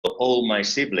all my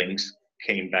siblings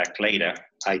came back later.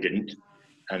 I didn't,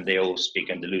 and they all speak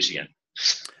Andalusian.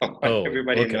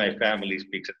 Everybody in my family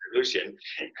speaks Andalusian,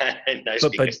 and I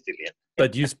speak Castilian.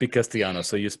 But you speak Castellano,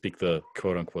 so you speak the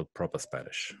quote-unquote proper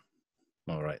Spanish.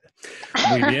 All right.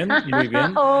 Muy bien, muy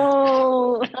bien.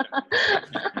 Oh.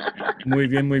 Muy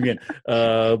bien, muy bien.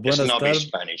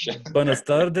 Buenas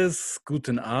tardes,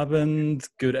 guten Abend,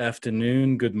 good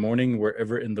afternoon, good morning,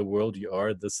 wherever in the world you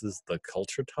are. This is the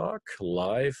Culture Talk,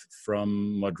 live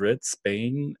from Madrid,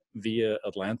 Spain, via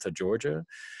Atlanta, Georgia.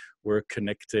 We're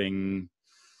connecting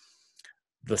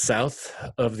the south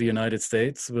of the United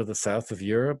States with the south of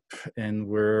Europe, and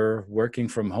we're working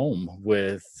from home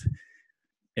with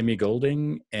Emi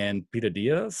Golding and Peter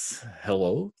Diaz.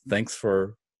 Hello. Thanks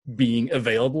for being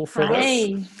available for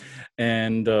this.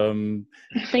 And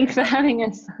thanks for having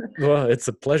us. Well, it's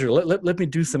a pleasure. Let me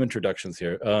do some introductions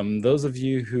here. Those of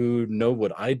you who know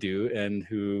what I do and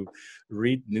who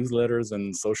read newsletters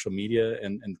and social media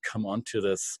and come onto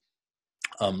this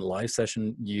live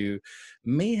session, you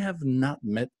may have not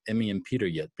met Emi and Peter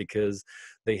yet because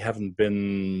they haven't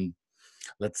been,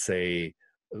 let's say,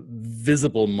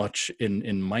 visible much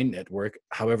in my network.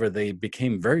 However, they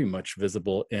became very much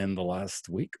visible in the last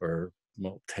week or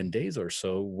 10 days or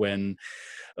so when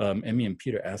Emi and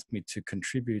Peter asked me to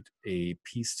contribute a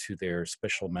piece to their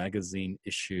special magazine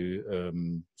issue,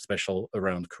 special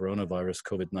around coronavirus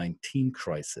COVID-19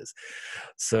 crisis.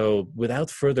 So without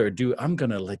further ado, I'm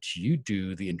going to let you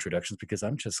do the introductions because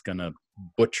I'm just going to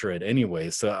butcher it anyway.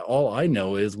 So all I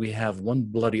know is we have one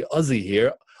bloody Aussie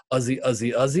here.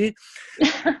 Aussie.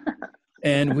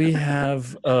 And we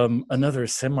have another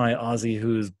semi-Aussie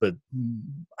who's, but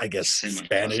I guess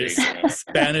Spanish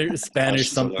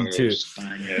something too.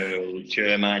 Spanish,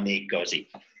 Germanic, Aussie.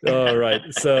 All right.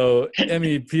 So,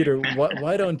 Emi, Peter,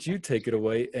 why don't you take it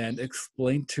away and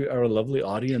explain to our lovely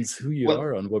audience who you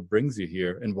are and what brings you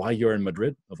here and why you're in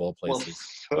Madrid, of all places?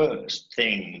 Well, first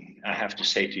thing I have to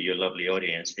say to your lovely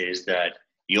audience is that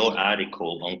your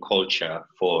article on culture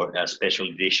for a special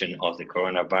edition of the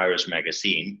Coronavirus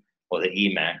magazine, or the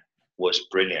EMAG, was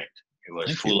brilliant. It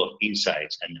was full of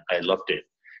insights, and I loved it.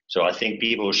 So I think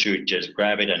people should just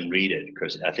grab it and read it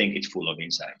because I think it's full of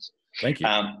insights. Thank you.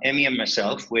 Emi and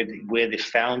myself, we're the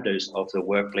founders of the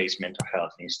Workplace Mental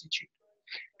Health Institute.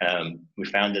 We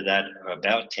founded that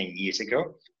about 10 years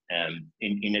ago.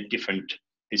 In a different,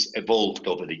 it's evolved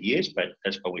over the years, but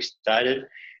that's where we started.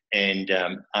 And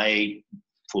I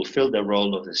fulfilled the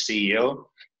role of the CEO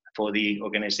for the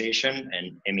organization,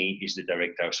 and Emi is the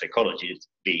director of psychology,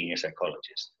 being a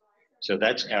psychologist. So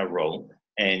that's our role.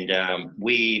 And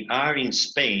we are in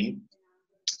Spain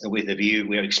with a view,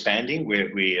 we're expanding.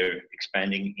 We're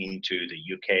expanding into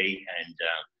the UK and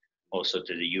also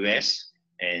to the US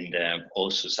and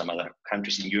also some other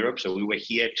countries in Europe. So we were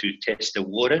here to test the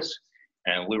waters.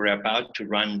 And we were about to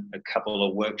run a couple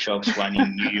of workshops, one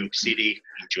in New York City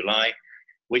in July,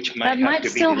 which might have to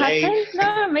be delayed. Happen.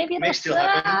 No, maybe may still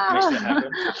happen.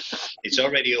 It's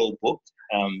already all booked.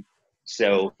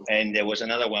 And there was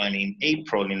another one in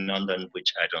April in London,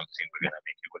 which I don't think we're going to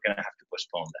make it. We're going to have to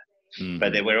postpone that. Mm-hmm.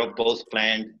 But they were all both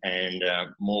planned, and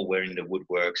more were in the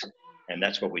woodworks, and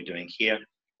that's what we're doing here.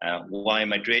 Why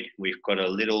Madrid? We've got a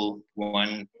little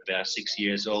one, about 6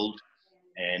 years old,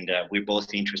 and we're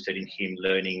both interested in him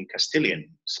learning Castilian,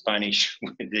 Spanish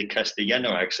with the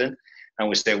Castellano accent. And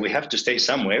we said, we have to stay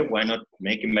somewhere. Why not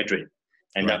make in Madrid?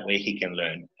 And that way he can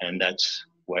learn. And that's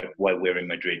why we're in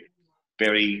Madrid.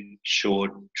 Very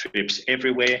short trips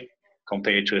everywhere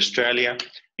compared to Australia.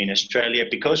 In Australia,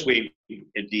 because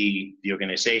the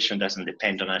organization doesn't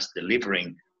depend on us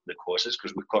delivering the courses,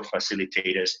 because we've got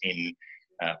facilitators in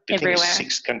I think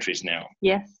 6 countries now.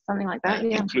 Yes, something like that,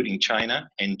 including China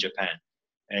and Japan.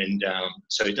 And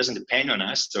so it doesn't depend on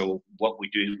us. So what we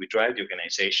do is we drive the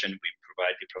organization, we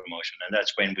provide the promotion. And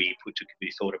that's when we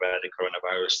thought about the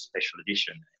coronavirus special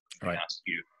edition. Right. Asked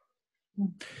you.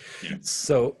 Yeah.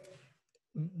 So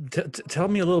tell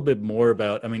me a little bit more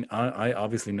about, I mean, I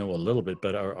obviously know a little bit,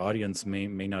 but our audience may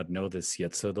not know this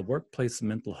yet. So the Workplace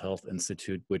Mental Health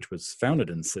Institute, which was founded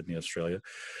in Sydney, Australia,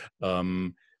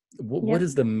 what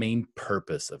is the main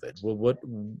purpose of it? Well,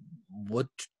 what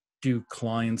do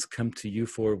clients come to you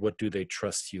for? What do they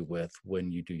trust you with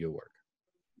when you do your work?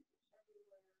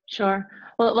 Sure.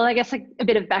 Well, I guess a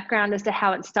bit of background as to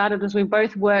how it started was we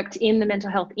both worked in the mental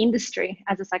health industry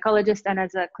as a psychologist and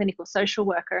as a clinical social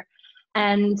worker.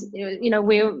 And,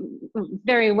 we're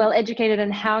very well educated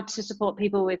in how to support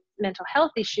people with mental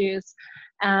health issues.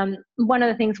 One of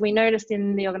the things we noticed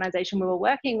in the organization we were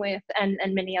working with and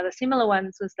many other similar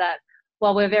ones was that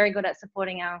while we're very good at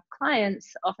supporting our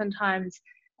clients, oftentimes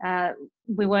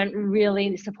we weren't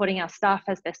really supporting our staff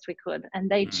as best we could. And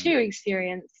they too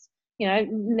experienced, you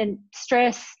know,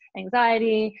 stress,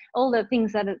 anxiety, all the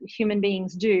things that human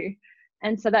beings do.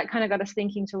 And so that kind of got us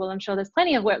thinking to, well, I'm sure there's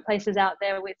plenty of workplaces out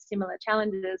there with similar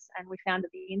challenges, and we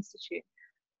founded the Institute.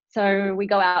 So we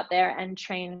go out there and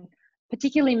train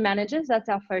particularly managers. That's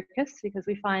our focus, because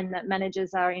we find that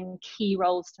managers are in key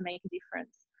roles to make a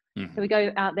difference. So we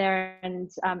go out there and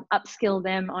upskill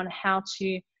them on how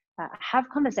to have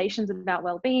conversations about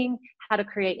well-being, how to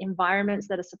create environments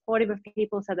that are supportive of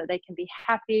people so that they can be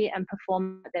happy and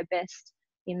perform at their best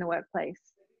in the workplace.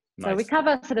 Nice. So we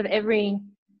cover sort of every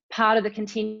part of the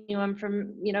continuum,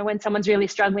 from, you know, when someone's really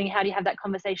struggling, how do you have that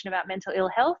conversation about mental ill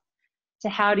health, to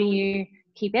how do you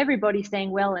keep everybody staying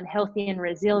well and healthy and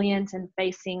resilient and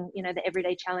facing, you know, the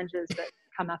everyday challenges that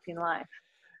come up in life.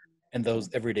 And those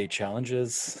everyday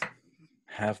challenges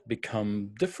have become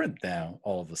different now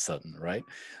all of a sudden, right?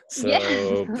 So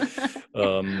yes.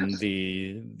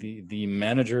 The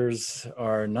managers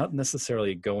are not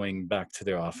necessarily going back to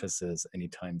their offices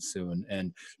anytime soon.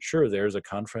 And sure, there's a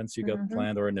conference you got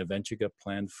planned, or an event you got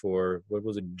planned for, what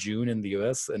was it, June in the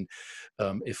US? And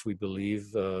if we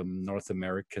believe North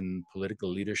American political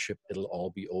leadership, it'll all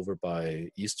be over by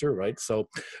Easter, right? So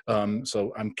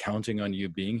so I'm counting on you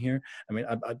being here. I mean,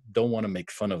 I don't want to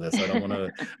make fun of this. I don't want to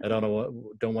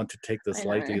don't want to take this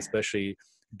lightly, especially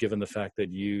given the fact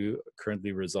that you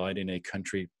currently reside in a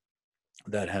country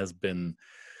that has been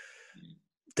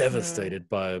devastated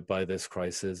by this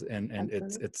crisis, and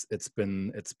it's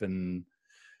been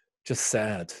just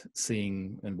sad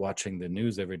seeing and watching the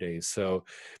news every day. So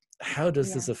how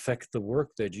does this affect the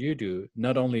work that you do,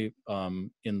 not only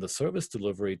in the service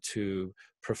delivery to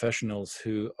professionals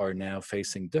who are now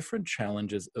facing different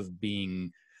challenges of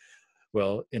being,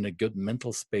 well, in a good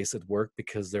mental space at work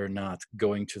because they're not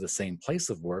going to the same place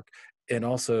of work, and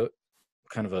also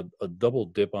kind of a double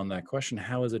dip on that question,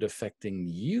 how is it affecting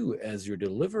you as you're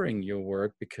delivering your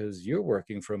work, because you're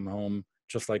working from home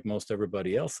just like most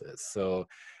everybody else is? So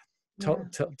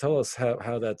tell us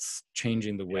how that's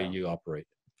changing the way you operate.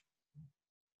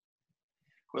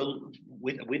 Well,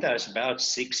 with us about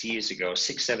 7 years ago,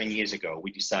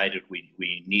 we decided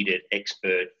we needed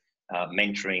expert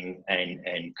mentoring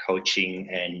and coaching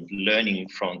and learning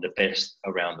from the best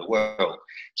around the world.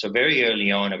 So very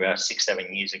early on, about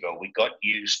 7 years ago, we got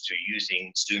used to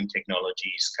using Zoom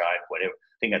technology, Skype, whatever.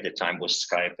 I think at the time was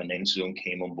Skype, and then Zoom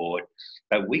came on board.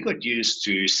 But we got used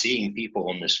to seeing people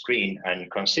on the screen and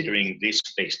considering this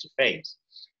face-to-face.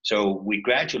 So we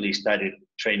gradually started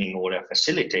training all our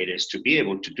facilitators to be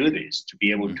able to do this, to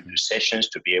be able to do sessions,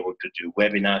 to be able to do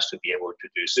webinars, to be able to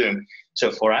do Zoom.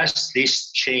 So for us,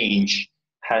 this change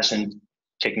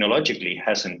technologically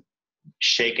hasn't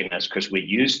shaken us, because we're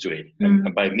used to it.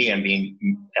 And by me, I mean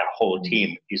our whole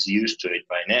team is used to it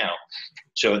by now.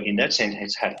 So in that sense,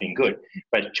 it has been good.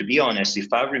 But to be honest,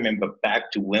 if I remember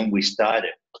back to when we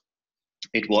started,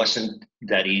 it wasn't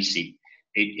that easy.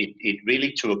 It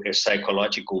really took a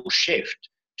psychological shift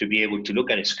to be able to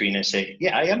look at a screen and say,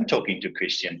 yeah, I am talking to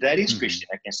Christian. That is Christian.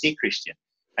 I can see Christian.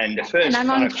 And the first, and I'm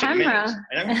on camera.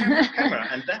 And I'm on camera.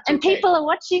 And that's and okay. People are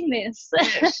watching this.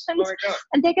 Yes. Oh my God.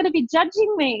 And they're going to be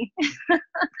judging me.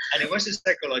 And it was a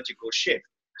psychological shift.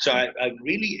 So I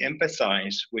really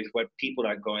empathize with what people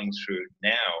are going through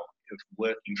now of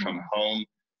working from home.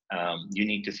 You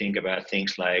need to think about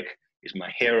things like, is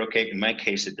my hair okay? In my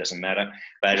case, it doesn't matter.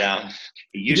 But it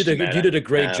used to matter. You did a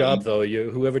great job, though.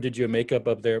 Whoever did your makeup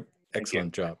up there,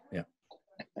 excellent job. Yeah.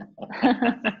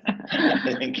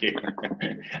 Thank you.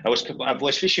 I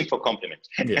was fishing for compliments.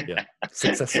 Yeah,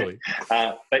 successfully.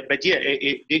 But yeah,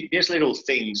 there's little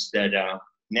things that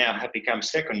now have become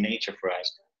second nature for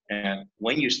us.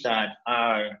 When you start,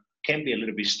 can be a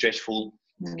little bit stressful,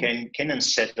 can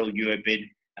unsettle you a bit.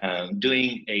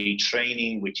 Doing a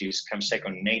training which is come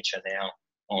second nature now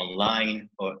online,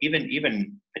 or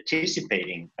even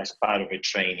participating as part of a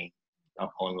training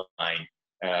online,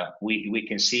 we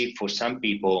can see for some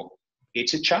people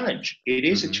it's a challenge. It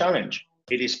is a challenge.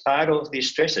 It is part of the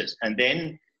stresses. And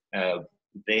then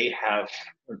they have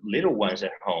little ones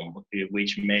at home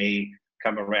which may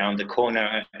come around the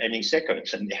corner any second,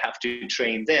 and they have to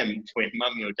train them when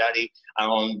mommy or daddy are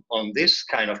on this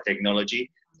kind of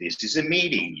technology. This is a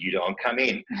meeting, you don't come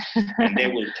in. And they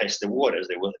will test the waters.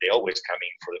 They always come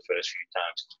in for the first few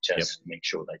times to just make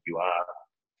sure that you are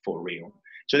for real.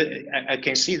 So I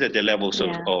can see that the levels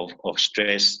of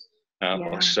stress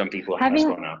of some people has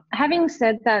gone up. Having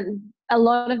said that, a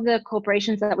lot of the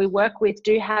corporations that we work with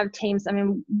do have teams. I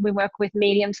mean, we work with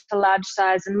medium to large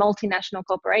size and multinational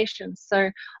corporations.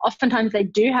 So oftentimes they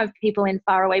do have people in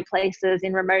faraway places,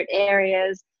 in remote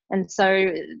areas, And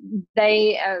so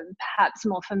they are perhaps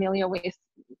more familiar with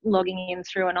logging in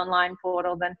through an online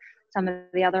portal than some of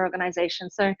the other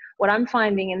organizations. So what I'm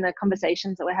finding in the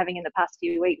conversations that we're having in the past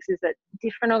few weeks is that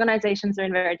different organizations are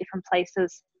in very different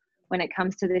places when it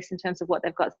comes to this in terms of what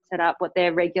they've got set up, what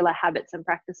their regular habits and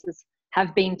practices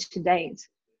have been to date.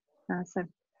 So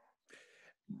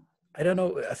I don't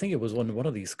know. I think it was one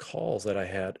of these calls that I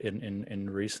had in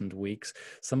recent weeks.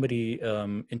 Somebody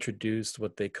introduced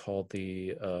what they call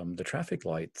the traffic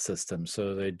light system.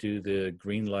 So they do the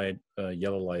green light,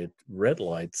 yellow light, red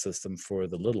light system for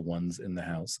the little ones in the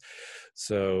house.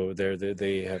 So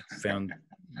they have found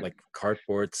like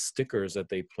cardboard stickers that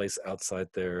they place outside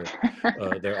their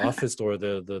office or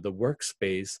the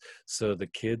workspace, so the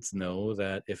kids know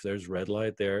that if there's red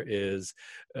light, there is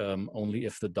only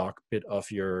if the dog bit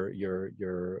off your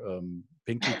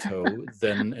pinky toe,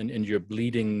 then and you're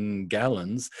bleeding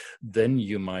gallons, then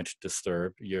you might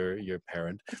disturb your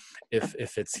parent.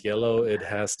 If it's yellow, it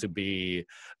has to be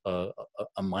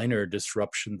a minor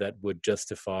disruption that would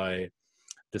justify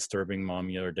disturbing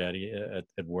mommy or daddy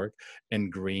at work.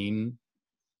 And green,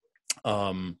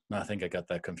 I think I got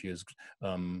that confused.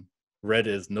 Red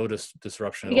is no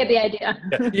disruption. You get the idea.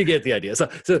 Yeah, you get the idea.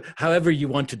 So however you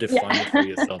want to define it for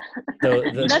yourself. So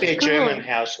it must be a German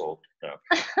household. No.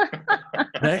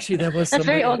 Actually, that was that's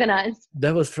very organized.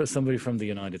 That was for somebody from the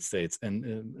United States,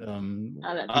 and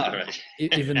Right.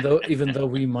 even though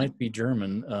we might be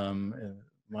German,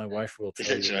 my wife will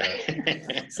tell you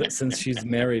that since she's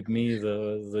married me,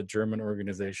 the German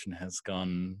organization has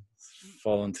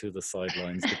fallen to the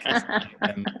sidelines because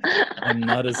I'm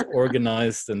not as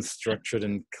organized and structured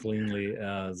and cleanly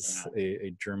as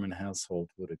a German household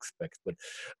would expect. But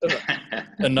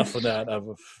enough of that.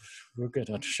 We're good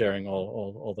at sharing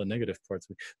all the negative parts.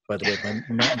 By the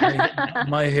way,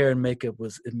 my hair and makeup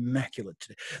was immaculate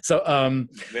today. So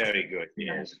very good.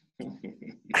 Yes.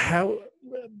 How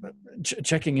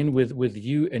checking in with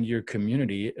you and your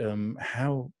community,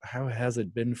 how has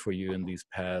it been for you in these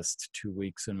past 2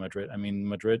 weeks in Madrid? I mean,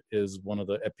 Madrid is one of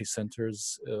the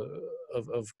epicenters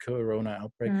of Corona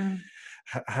outbreak.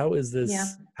 How is this? Yeah.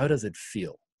 How does it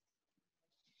feel?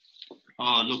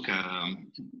 Oh, look,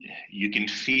 you can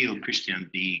feel, Christian,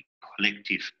 the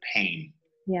collective pain.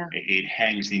 Yeah. It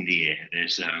hangs in the air.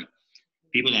 There's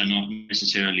people are not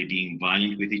necessarily being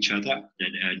violent with each other,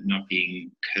 that are not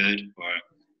being curt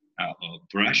or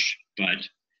brushed, but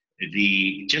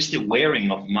just the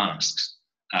wearing of masks,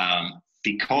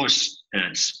 because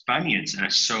Spaniards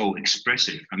are so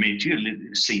expressive. I mean, if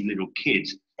you see little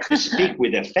kids, they speak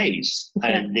with their face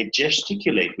and they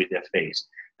gesticulate with their face.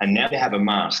 And now they have a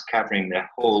mask covering their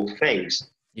whole face.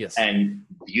 Yes. And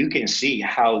you can see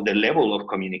how the level of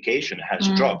communication has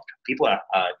dropped. People are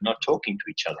not talking to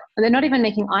each other. And they're not even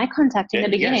making eye contact in the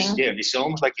beginning. Yes, yeah. It's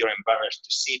almost like you're embarrassed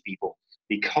to see people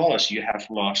because you have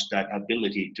lost that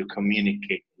ability to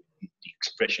communicate the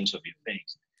expressions of your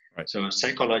face. Right. So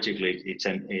psychologically,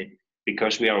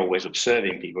 because we are always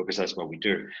observing people, because that's what we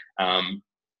do, and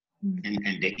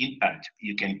the impact,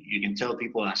 you can tell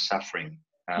people are suffering.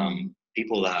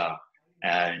 People are,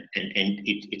 and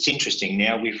it's interesting.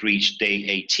 Now we've reached day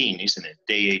 18, isn't it?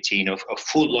 Day 18 of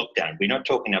full lockdown. We're not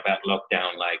talking about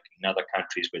lockdown like in other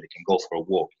countries where they can go for a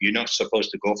walk. You're not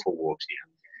supposed to go for walks here.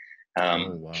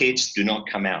 Wow. Kids do not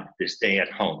come out. They stay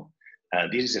at home.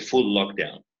 This is a full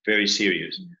lockdown, very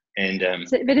serious. And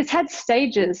but it's had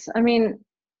stages. I mean,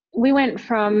 we went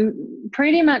from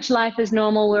pretty much life as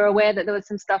normal. We're aware that there was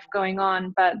some stuff going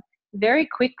on, but very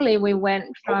quickly we went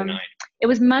from overnight. It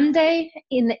was Monday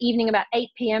in the evening about 8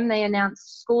 p.m. They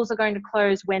announced schools are going to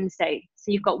close Wednesday.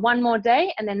 So you've got one more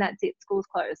day and then that's it, schools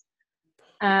close.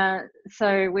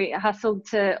 So we hustled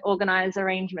to organize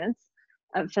arrangements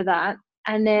for that.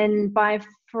 And then by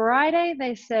Friday,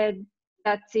 they said,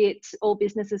 that's it, all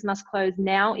businesses must close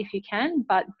now if you can,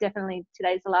 but definitely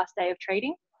today's the last day of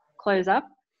trading, close up.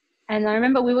 And I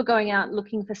remember we were going out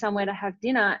looking for somewhere to have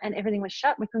dinner and everything was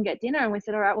shut. We couldn't get dinner. And we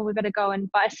said, all right, well, we better go and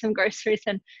buy some groceries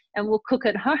and we'll cook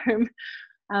at home.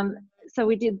 So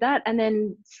we did that. And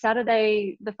then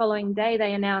Saturday, the following day,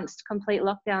 they announced complete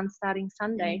lockdown starting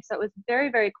Sunday. So it was very,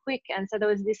 very quick. And so there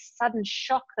was this sudden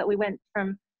shock that we went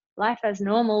from life as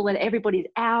normal, where everybody's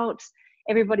out,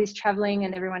 everybody's traveling,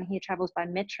 and everyone here travels by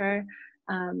metro.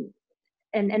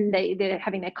 And they're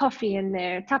having their coffee and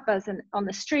their tapas and on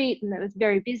the street, and it was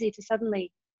very busy, to suddenly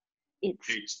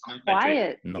it's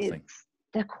quiet.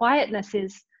 The quietness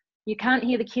is, you can't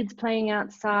hear the kids playing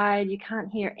outside, you can't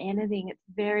hear anything. It's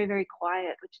very, very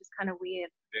quiet, which is kind of weird.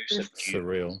 Very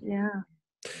surreal. Yeah.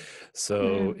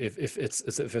 So if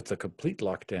it's a complete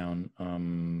lockdown,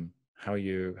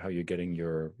 you're getting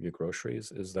your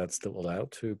groceries? Is that still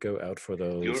allowed to go out for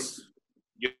those?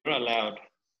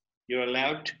 You're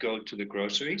allowed to go to the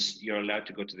groceries. You're allowed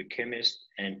to go to the chemist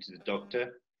and to the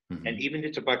doctor, and even the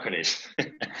tobacconist,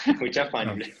 which I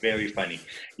find very funny.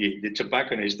 The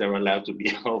tobacconists are allowed to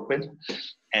be open,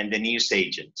 and the news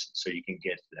agents, so you can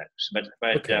get that.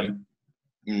 But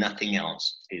nothing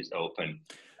else is open.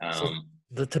 So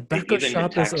the tobacco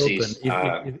shop is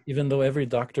open, even though every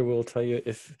doctor will tell you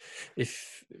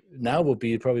if now will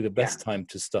be probably the best time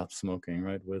to stop smoking,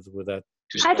 right? With that.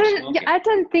 I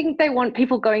don't think they want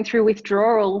people going through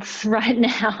withdrawals right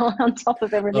now on top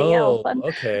of everything else.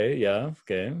 Okay, yeah,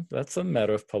 okay. That's a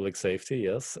matter of public safety,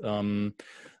 yes.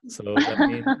 So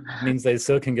that means they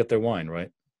still can get their wine, right?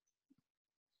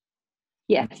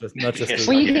 Yeah. Not just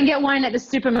well, you can get wine at the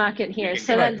supermarket here,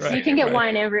 so you can get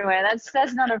wine everywhere.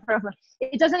 That's not a problem.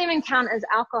 It doesn't even count as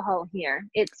alcohol here.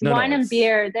 It's wine and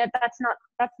beer. That's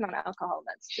not alcohol.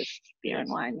 That's just beer and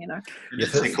wine, you know.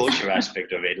 It's the culture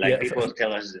aspect of it. Like people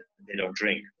tell us they don't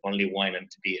drink, only wine and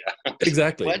beer.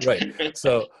 Exactly, right.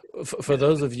 So for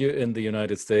those of you in the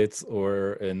United States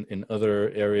or in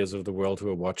other areas of the world who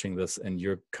are watching this, and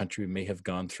your country may have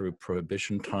gone through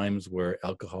prohibition times where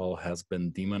alcohol has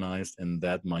been demonized and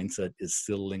that mindset is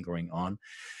still lingering on,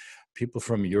 people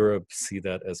from Europe see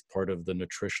that as part of the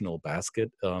nutritional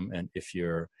basket. And if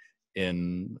you're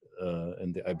in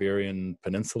the Iberian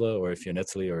Peninsula, or if you're in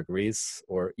Italy or Greece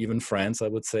or even France, I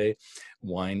would say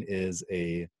wine is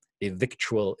a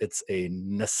victual. It's a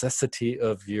necessity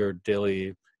of your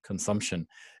daily consumption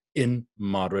in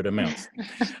moderate amounts.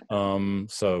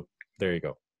 So there you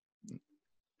go.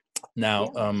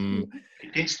 Now,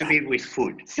 it tends to be with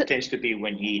food. It tends to be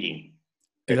when eating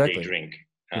that they drink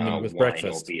with wine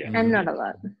breakfast or beer. And not a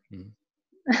lot.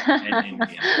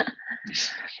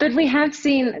 But we have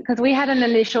seen, because we had an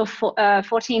initial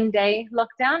 14-day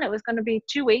lockdown. It was going to be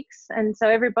 2 weeks, and so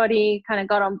everybody kind of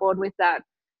got on board with that.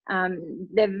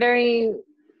 They're very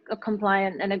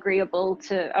compliant and agreeable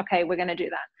to, okay, we're going to do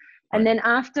that. And then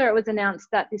after it was announced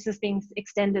that this is being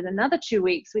extended another 2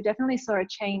 weeks, we definitely saw a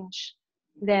change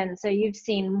then. So you've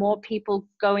seen more people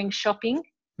going shopping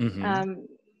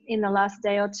in the last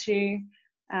day or two.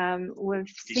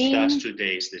 These last 2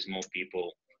 days, there's more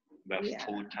people, about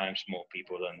 4 times more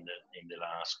people than in the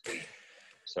last week.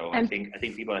 So I think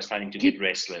people are starting to get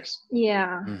restless.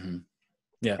 Yeah.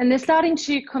 And they're starting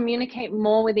to communicate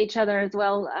more with each other as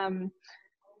well.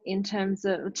 In terms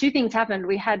of 2 things happened.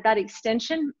 We had that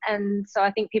extension, and so I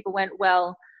think people went,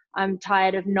 well, I'm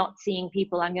tired of not seeing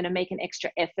people. I'm going to make an extra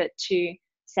effort to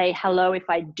say hello if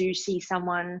I do see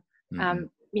someone,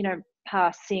 you know,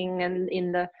 passing.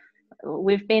 And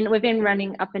we've been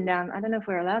running up and down. I don't know if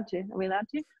we're allowed to. Are we allowed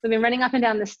to? We've been running up and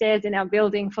down the stairs in our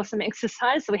building for some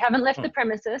exercise. So we haven't left the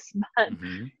premises, but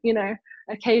you know,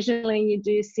 occasionally you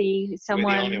do see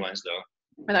someone. We're the only ones, though.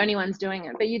 We're the only ones doing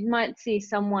it, but you might see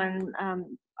someone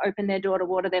open their door to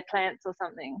water their plants or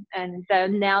something, and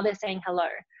now they're saying hello.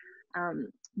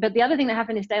 But the other thing that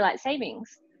happened is daylight savings.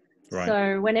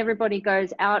 So when everybody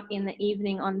goes out in the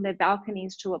evening on their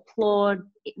balconies to applaud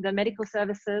the medical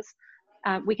services,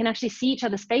 we can actually see each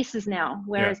other's faces now,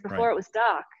 whereas before it was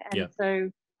dark. And so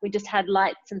we just had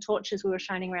lights and torches we were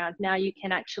shining around. Now you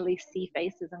can actually see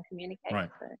faces and communicate. So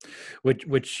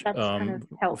which that's kind of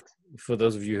helped. For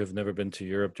those of you who have never been to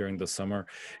Europe during the summer,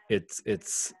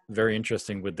 it's very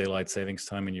interesting with daylight savings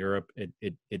time in Europe.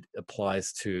 It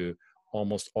applies to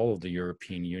almost all of the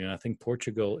European Union. I think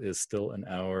Portugal is still an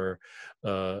hour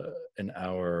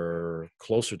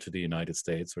closer to the United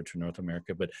States or to North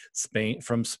America, but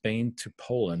from Spain to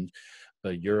Poland,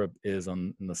 Europe is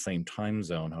in the same time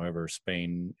zone. However,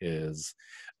 Spain is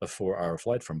a 4-hour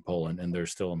flight from Poland, and they're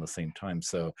still in the same time.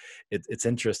 So it's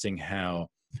interesting how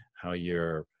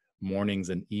your mornings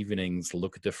and evenings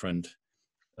look different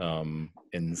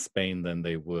in Spain than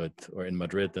they would, or in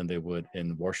Madrid than they would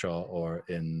in Warsaw or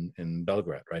in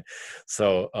Belgrade, right?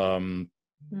 So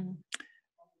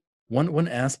one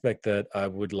aspect that I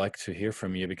would like to hear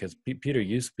from you, because Peter,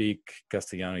 you speak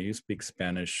Castellano, you speak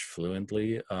Spanish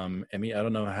fluently. Emi, I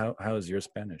don't know, how is your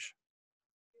Spanish?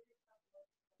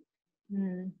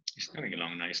 It's coming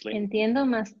along nicely. Entiendo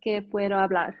más que puedo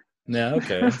hablar. Yeah,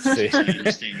 okay. See. I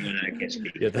understand more than I can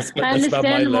speak. Yeah, that's I understand about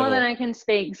my more level. than I can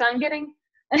speak. So I'm getting.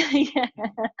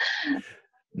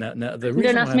 Now the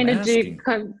reason don't ask me to do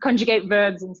conjugate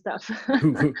verbs and stuff.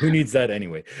 who needs that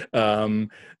anyway?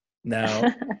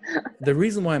 Now, the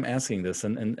reason why I'm asking this,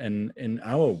 and in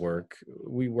our work,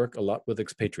 we work a lot with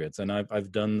expatriates, and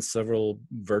I've done several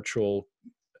virtual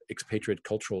expatriate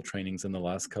cultural trainings in the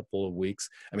last couple of weeks.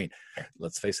 I mean,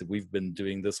 let's face it, we've been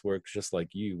doing this work just like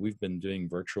you. We've been doing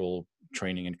virtual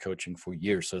training and coaching for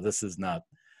years, so this is not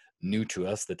new to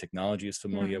us. The technology is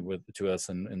familiar to us,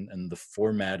 and the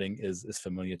formatting is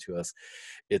familiar to us.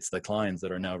 It's the clients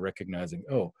that are now recognizing,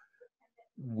 oh,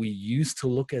 we used to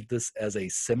look at this as a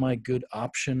semi-good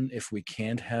option if we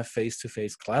can't have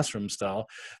face-to-face classroom style,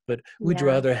 but we'd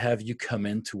rather have you come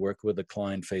in to work with a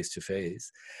client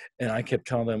face-to-face. And I kept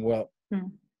telling them, well,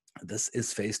 this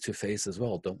is face-to-face as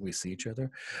well. Don't we see each other?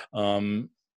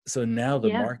 So now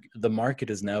the market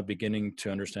is now beginning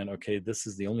to understand, okay, this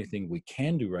is the only thing we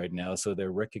can do right now. So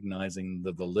they're recognizing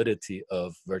the validity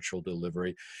of virtual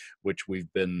delivery, which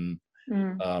we've been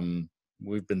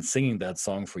singing that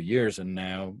song for years, and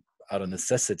now out of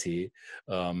necessity,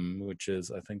 which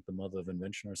is, I think, the mother of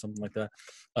invention or something like that,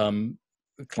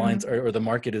 clients or the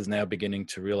market is now beginning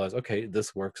to realize, okay,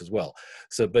 this works as well.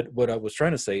 So, but what I was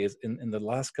trying to say is in the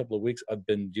last couple of weeks, I've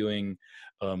been doing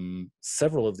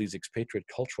several of these expatriate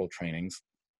cultural trainings,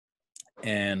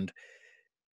 and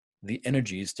the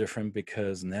energy is different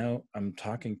because now I'm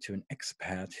talking to an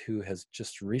expat who has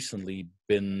just recently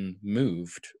been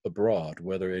moved abroad,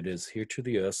 whether it is here to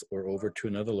the US or over to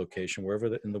another location,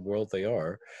 wherever in the world they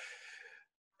are.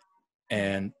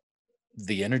 And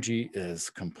the energy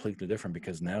is completely different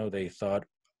because now they thought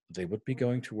they would be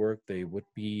going to work, they would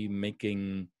be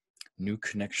making new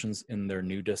connections in their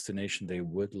new destination, they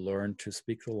would learn to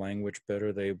speak the language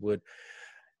better, they would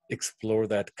explore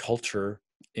that culture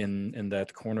in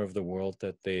that corner of the world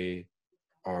that they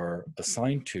are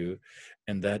assigned to,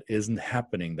 and that isn't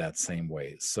happening that same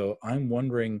way. So I'm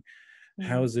wondering,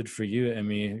 how is it for you,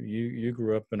 Emi? You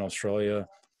grew up in Australia.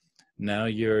 Now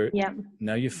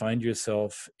you find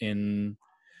yourself in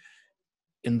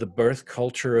the birth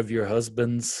culture of your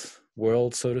husband's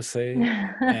world, so to say.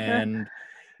 And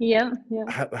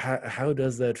how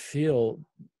does that feel,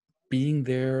 being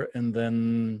there and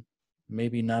then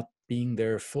maybe not being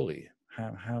there fully?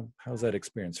 How's that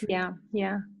experience for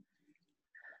you?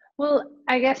 Well,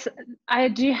 I guess I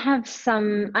do have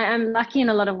I'm lucky in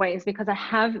a lot of ways because I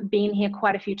have been here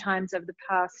quite a few times over the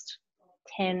past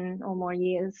 10 or more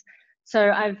years.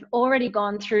 So I've already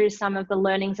gone through some of the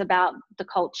learnings about the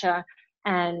culture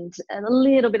and a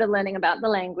little bit of learning about the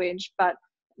language, but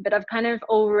I've kind of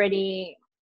already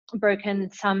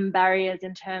broken some barriers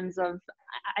in terms of,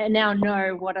 I now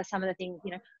know what are some of the things,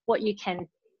 what you can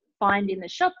find in the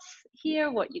shops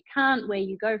here, what you can't, where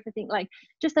you go for things, like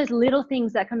just those little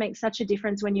things that can make such a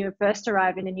difference when you first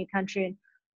arrive in a new country. And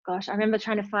gosh, I remember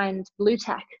trying to find blue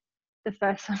tack the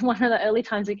first one of the early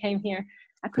times we came here.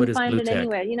 I couldn't find it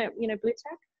anywhere. You know blue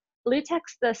tack? Blue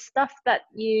tack's the stuff that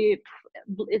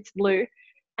it's blue,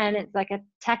 and it's like a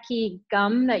tacky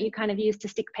gum that you kind of use to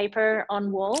stick paper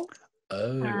on walls.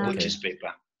 Oh, okay. Butcher's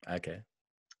paper. Okay.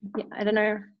 Yeah, I don't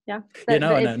know.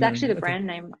 It's actually the brand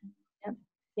name.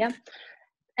 Yeah.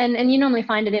 And you normally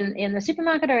find it in the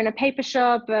supermarket or in a paper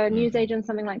shop, a newsagent,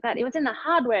 something like that. It was in the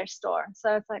hardware store.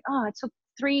 So it's like, it took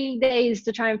 3 days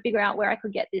to try and figure out where I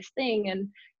could get this thing. And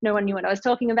no one knew what I was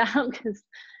talking about because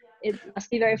it must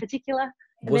be very particular.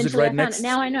 Was Eventually it right I found it.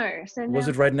 Now I know. So was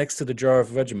it right next to the jar of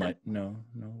Vegemite? No.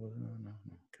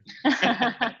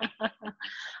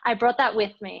 I brought that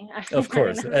with me. Of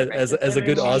course, as a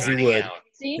good Aussie would.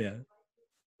 See? Yeah.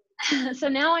 So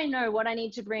now I know what I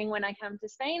need to bring when I come to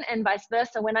Spain, and vice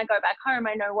versa. When I go back home,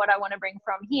 I know what I want to bring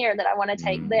from here that I want to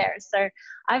take there. So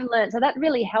I've learned, so that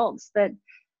really helps. But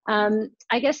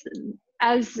I guess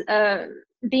as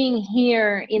being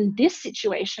here in this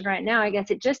situation right now, I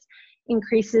guess it just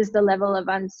increases the level of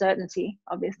uncertainty.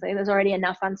 Obviously, there's already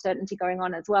enough uncertainty going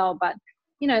on as well. But,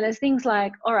 there's things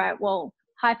like, all right, well,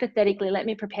 hypothetically, let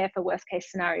me prepare for worst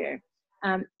case scenario.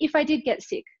 If I did get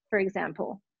sick, for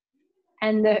example,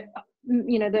 and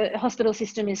the hospital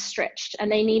system is stretched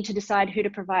and they need to decide who to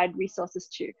provide resources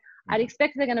to, I'd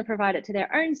expect they're going to provide it to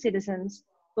their own citizens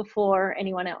before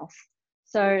anyone else.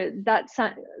 So that's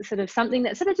sort of something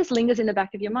that sort of just lingers in the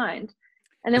back of your mind.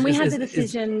 And then we had the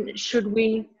decision, should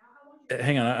we...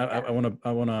 Hang on,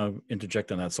 I want to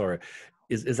interject on that, sorry.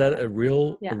 Is that a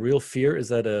real fear? Is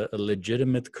that a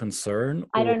legitimate concern?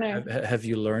 I don't know. Have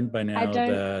you learned by now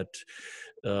that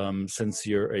since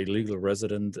you're a legal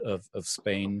resident of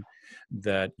Spain,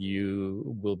 that you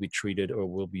will be treated or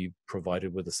will be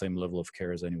provided with the same level of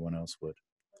care as anyone else would?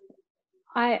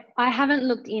 I haven't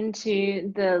looked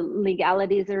into the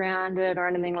legalities around it or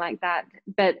anything like that,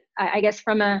 but I guess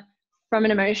from an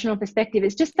emotional perspective,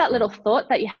 it's just that little thought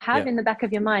that you have in the back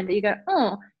of your mind that you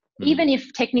go, even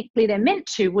if technically they're meant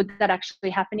to, would that actually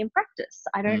happen in practice?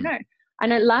 I don't know. I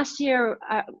know last year,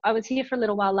 I was here for a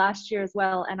little while last year as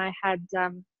well, and I had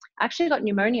actually got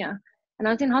pneumonia, and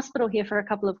I was in hospital here for a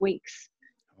couple of weeks.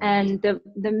 And the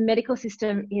medical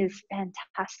system is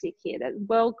fantastic here. They're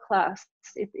world class.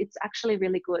 It's actually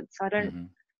really good. So I don't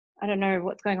know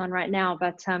what's going on right now,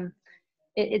 but I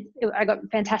got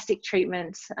fantastic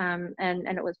treatment, and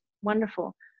it was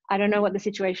wonderful. I don't know what the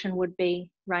situation would be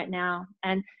right now.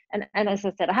 And as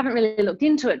I said, I haven't really looked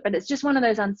into it, but it's just one of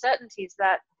those uncertainties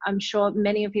that I'm sure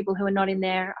many of people who are not in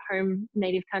their home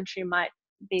native country might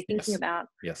be thinking about.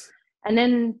 Yes. And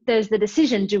then there's the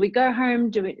decision, do we go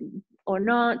home, or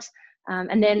not?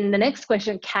 And then the next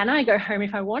question, can I go home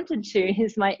if I wanted to?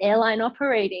 Is my airline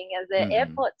operating? Are the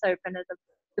airports open? Are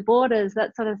the borders,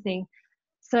 that sort of thing?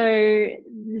 So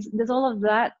there's all of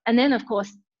that. And then, of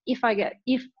course, this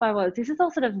is all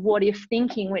sort of what if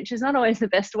thinking, which is not always the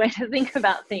best way to think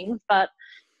about things, but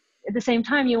at the same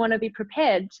time, you want to be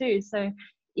prepared too. So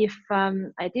if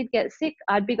I did get sick,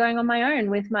 I'd be going on my own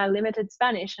with my limited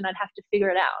Spanish, and I'd have to figure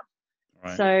it out.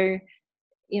 Right. So,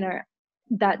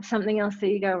 that's something else that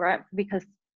you go, right, because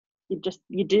you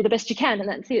do the best you can, and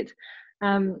that's it.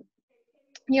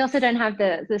 You also don't have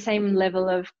the same level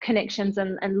of connections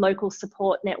and local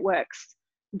support networks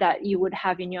that you would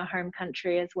have in your home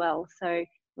country as well. So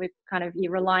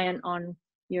you're reliant on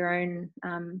your own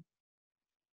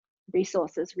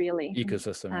resources, really.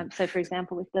 Ecosystem. So for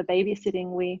example, with the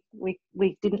babysitting, we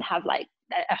didn't have like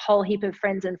a whole heap of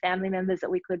friends and family members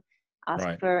that we could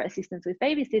ask for assistance with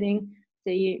babysitting.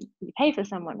 So you pay for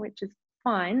someone, which is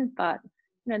fine, but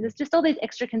there's just all these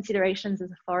extra considerations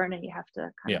as a foreigner you have to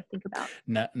kind of think about.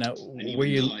 Now,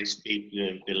 even though I speak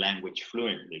the language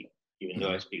fluently,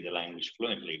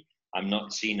 I'm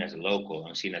not seen as a local.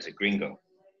 I'm seen as a gringo.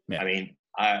 Yeah. I mean,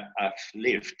 I've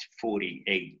lived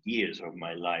 49 years of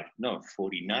my life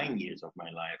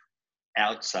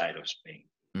outside of Spain.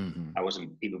 I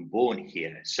wasn't even born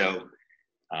here. So,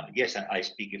 yes, I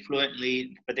speak it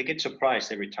fluently, but they get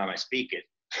surprised every time I speak it.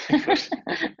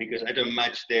 because I don't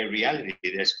match their reality.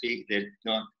 They're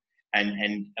not,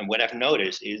 and what I've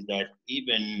noticed is that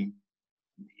even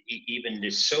the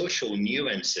social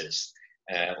nuances,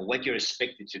 what you're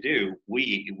expected to do,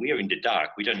 we are in the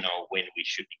dark. We don't know when we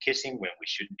should be kissing, when we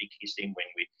shouldn't be kissing, when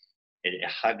a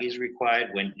hug is required,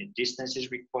 when a distance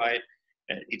is required.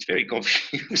 It's very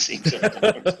confusing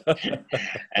sometimes.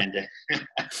 And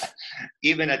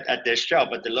even at the shop,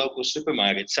 at the local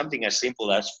supermarket, something as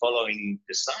simple as following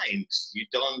the signs, you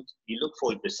look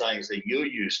for the signs that you're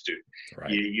used to.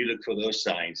 Right. You look for those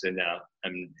signs, and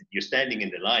you're standing in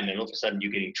the line, and all of a sudden you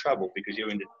get in trouble because you're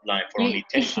in the line for only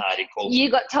 10 articles.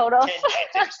 You got told off. 10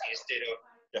 items instead of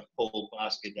the whole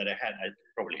basket that I had. I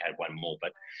probably had one more,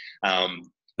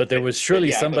 but there was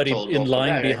surely somebody in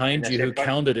line behind you who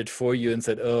counted it for you and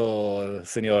said, "Oh,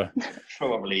 senor."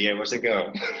 Probably, yeah, it was a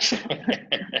girl. She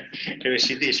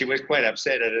did. She was quite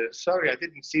upset. Sorry, I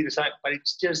didn't see the sign, but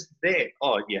it's just there.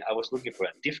 Oh, yeah, I was looking for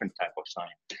a different type of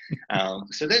sign.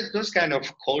 So there's those kind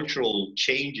of cultural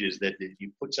changes that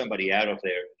you put somebody out of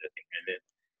their thing, and then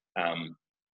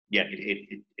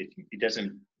it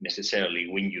doesn't necessarily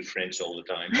win you friends all the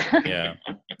time. Yeah.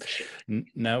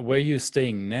 Now, where you're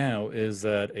staying now, is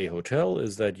that a hotel?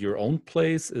 Is that your own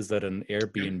place? Is that an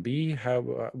Airbnb?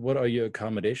 What are your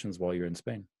accommodations while you're in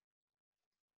Spain?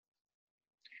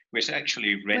 We're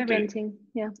actually renting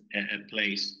a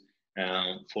place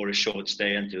for a short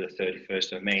stay until the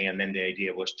 31st of May. And then the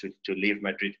idea was to leave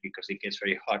Madrid because it gets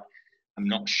very hot. I'm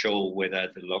not sure whether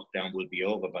the lockdown will be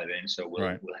over by then, so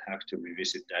we'll have to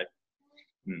revisit that.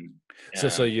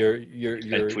 So you're.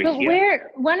 But we're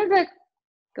one of the.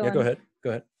 Go ahead.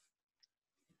 I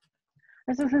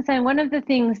was just going to say, one of the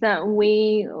things that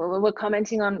we were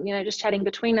commenting on, just chatting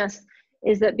between us,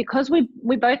 is that because we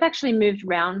both actually moved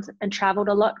around and traveled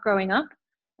a lot growing up,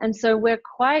 and so we're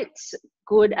quite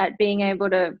good at being able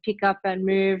to pick up and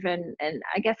move and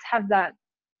I guess have that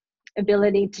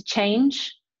ability to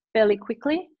change fairly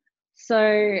quickly.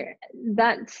 So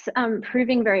that's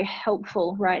proving very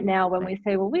helpful right now when we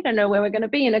say, well, we don't know where we're going to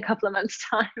be in a couple of months'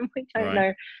 time. We don't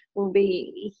know, we'll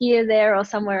be here, there, or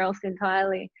somewhere else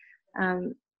entirely.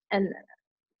 And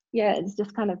yeah, it's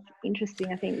just kind of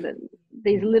interesting, I think, that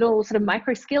these little sort of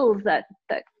micro skills that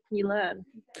you learn.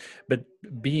 But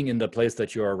being in the place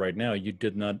that you are right now, you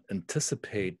did not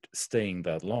anticipate staying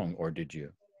that long, or did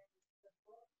you?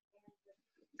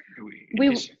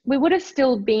 We would have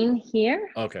still been here.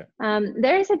 Okay.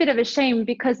 There is a bit of a shame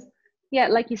because, yeah,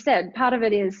 like you said, part of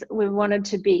it is we wanted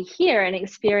to be here and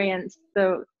experience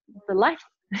the life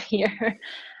here.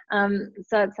 So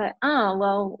it's like,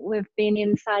 well, we've been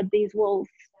inside these walls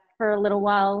for a little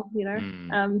while,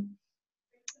 and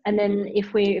then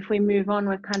if we move on,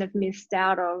 we've kind of missed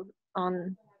out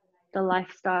on the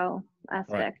lifestyle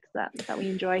aspect that we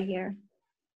enjoy here.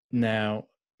 Now,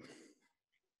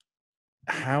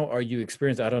 how are you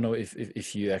experienced? I don't know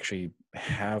if you actually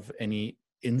have any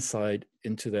insight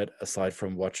into that aside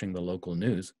from watching the local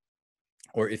news,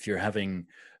 or if you're having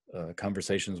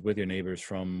conversations with your neighbors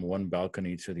from one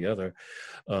balcony to the other.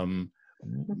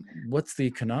 What's the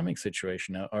economic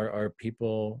situation now? Are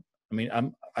people? I mean,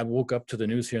 I woke up to the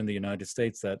news here in the United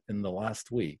States that in the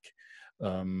last week,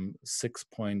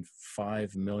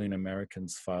 6.5 million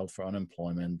Americans filed for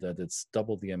unemployment. That it's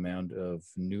double the amount of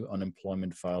new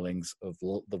unemployment filings of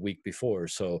the week before.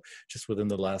 So just within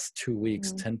the last 2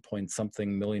 weeks, 10 point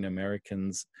something million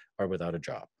Americans are without a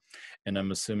job. And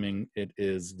I'm assuming it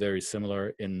is very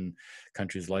similar in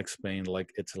countries like Spain,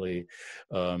 like Italy,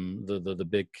 the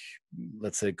big,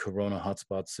 let's say, corona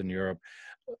hotspots in Europe,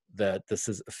 that this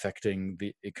is affecting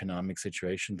the economic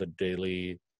situation, the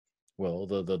daily, well,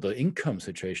 the income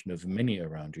situation of many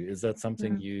around you. Is that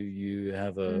something you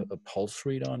have a pulse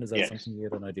read on? Is that something you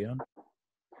have an idea on?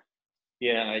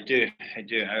 Yeah, I do.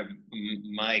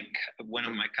 One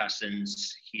of my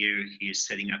cousins here, he's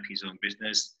setting up his own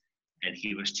business, and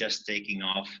he was just taking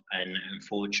off, and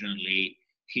unfortunately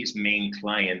his main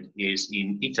client is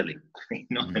in Italy,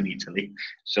 not in Italy.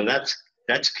 So that's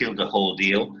killed the whole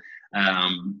deal.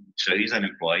 So he's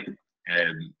unemployed.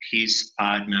 His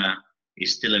partner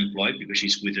is still employed because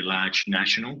she's with a large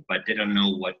national, but they don't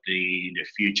know what the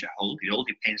future holds. It all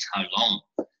depends how long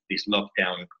this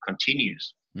lockdown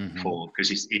continues for, because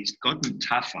it's gotten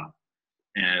tougher.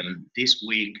 This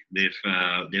week they've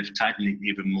tightened it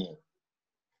even more.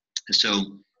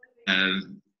 So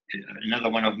another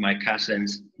one of my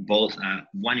cousins, both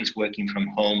one is working from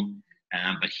home,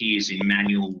 but he is in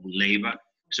manual labor.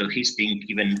 So he's being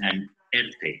given an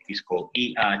ERTE, it's called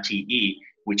ERTE,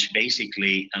 which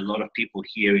basically a lot of people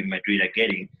here in Madrid are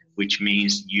getting, which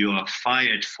means you are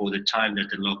fired for the time that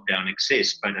the lockdown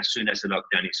exists, but as soon as the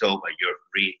lockdown is over, you're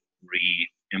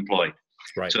re-employed.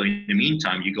 Right. So in the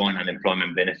meantime, you go on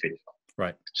unemployment benefit.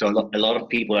 Right. So a lot of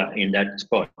people are in that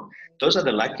spot. Those are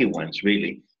the lucky ones,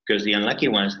 really, because the unlucky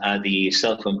ones are the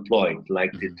self-employed,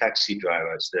 like the taxi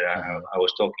drivers that I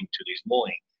was talking to this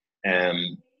morning.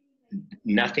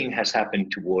 Nothing has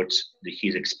happened towards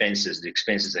his expenses. The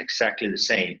expenses are exactly the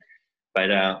same,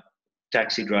 but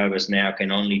taxi drivers now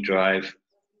can only drive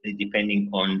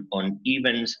depending on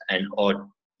evens and odd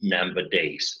number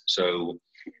days. So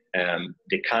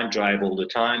they can't drive all the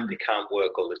time, they can't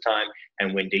work all the time,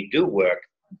 and when they do work,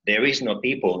 there is no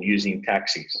people using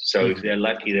taxis. So if they're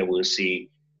lucky, they will see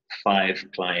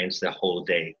 5 clients the whole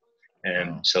day.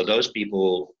 So those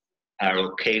people are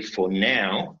okay for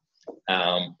now,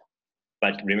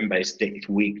 but remember, it's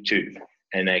week 2,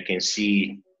 and I can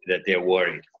see that they're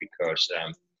worried because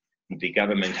the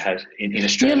government has in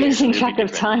Australia. You're losing track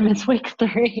of time. It's week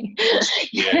 3.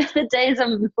 Yeah. The days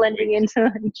are blending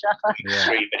into each other. Week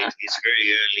 3, but it's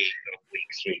very early of week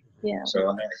 3. Yeah. So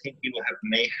I think people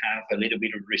may have a little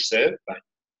bit of reserve, but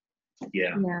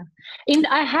yeah. And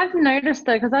I have noticed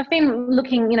though, because I've been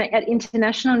looking, at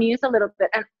international news a little bit,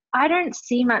 and I don't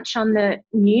see much on the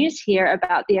news here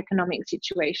about the economic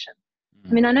situation. I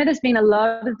mean, I know there's been a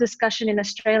lot of discussion in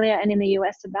Australia and in the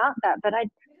US about that, but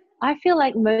I feel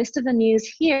like most of the news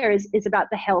here is about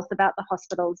the health, about the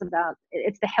hospitals,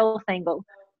 it's the health angle.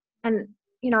 And,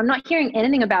 I'm not hearing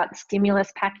anything about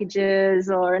stimulus packages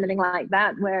or anything like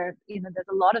that, where, there's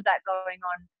a lot of that going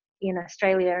on in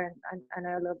Australia. And I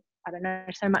know, I don't know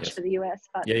so much for the US,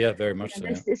 but yeah, very much so.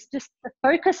 It's just the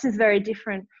focus is very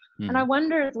different. And I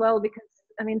wonder as well, because,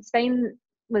 I mean, Spain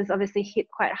was obviously hit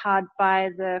quite hard by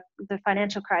the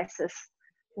financial crisis,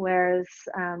 whereas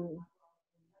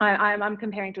I'm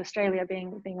comparing to Australia,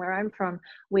 being where I'm from.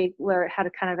 We had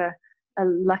a kind of a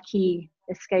lucky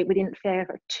escape. We didn't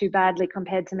fare too badly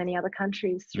compared to many other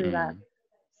countries through that.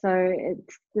 So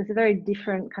there's a very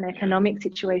different kind of economic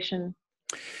situation.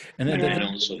 And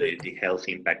also the health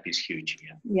impact is huge.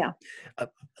 Yeah.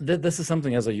 This is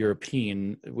something as a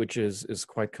European, which is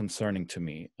quite concerning to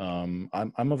me. I'm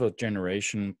of a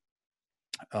generation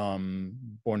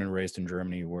born and raised in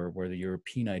Germany, where the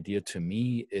European idea to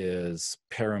me is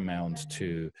paramount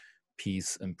to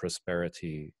peace and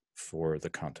prosperity for the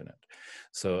continent.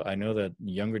 So I know that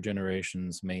younger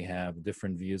generations may have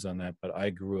different views on that, but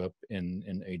I grew up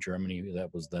in a Germany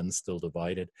that was then still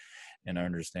divided, and I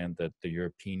understand that the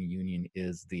European Union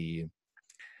is the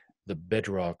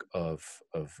bedrock of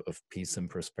peace and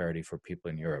prosperity for people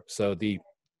in Europe. So the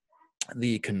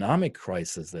economic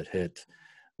crisis that hit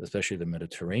especially the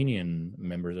Mediterranean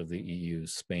members of the EU,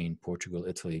 Spain, Portugal,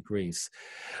 Italy, Greece,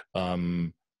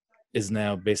 is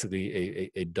now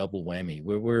basically a double whammy.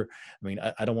 I mean,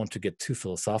 I don't want to get too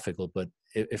philosophical, but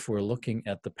if we're looking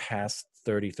at the past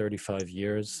 30, 35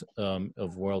 years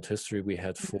of world history, we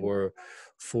had four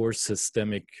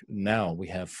systemic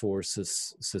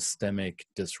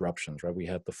disruptions, right? We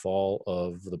had the fall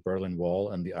of the Berlin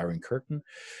Wall and the Iron Curtain.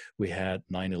 We had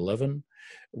 9/11.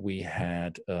 We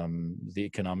had the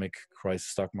economic crisis,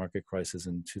 stock market crisis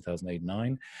in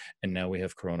 2008-9, and now we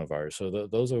have coronavirus. So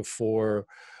those are four,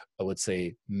 I would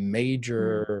say,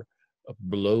 major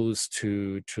blows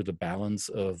to the balance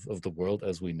of the world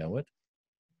as we know it.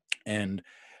 And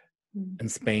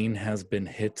Spain has been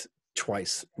hit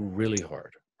twice really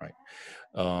hard, right?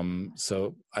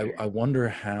 So I wonder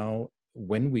how,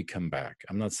 when we come back,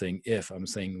 I'm not saying if, I'm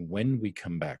saying when we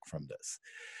come back from this,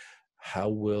 how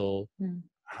will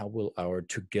our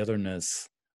togetherness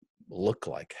look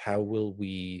like? How will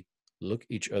we look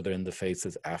each other in the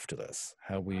faces after this?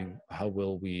 How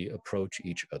will we approach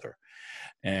each other?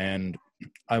 And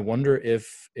I wonder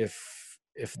if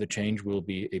the change will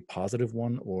be a positive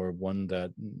one, or one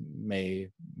that may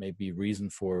be reason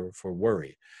for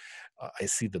worry. I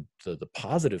see the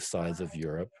positive sides of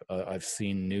Europe. I've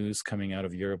seen news coming out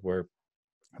of Europe where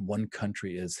one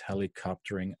country is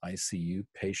helicoptering ICU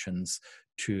patients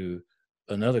to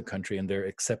another country, and they're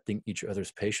accepting each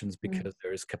other's patients because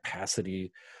there is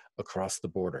capacity across the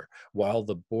border. While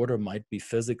the border might be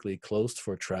physically closed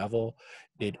for travel,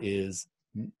 it is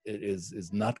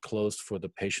not closed for the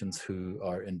patients who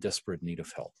are in desperate need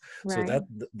of help. Right. So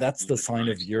that's the sign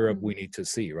of Europe we need to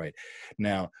see right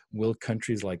now. Will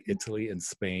countries like Italy and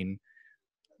Spain,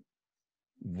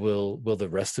 will the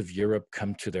rest of Europe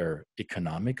come to their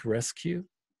economic rescue?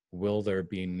 Will there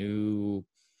be new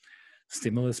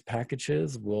stimulus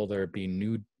packages? Will there be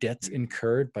new debts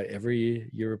incurred by every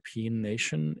European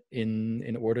nation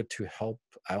in order to help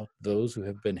out those who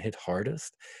have been hit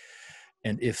hardest?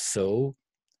 And if so,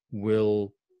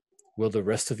 will the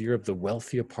rest of Europe, the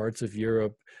wealthier parts of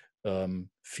Europe,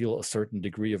 feel a certain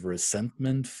degree of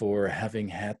resentment for having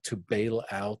had to bail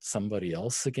out somebody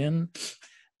else again?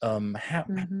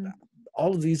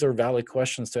 All of these are valid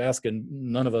questions to ask, and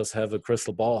none of us have a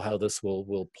crystal ball how this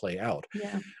will play out.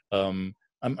 Yeah.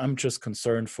 I'm just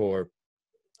concerned for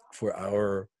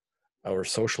our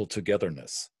social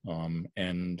togetherness.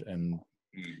 And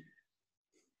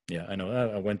yeah, I know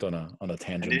I went on a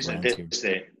tangent.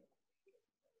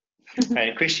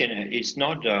 And Christian, it's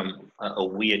not a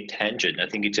weird tangent. I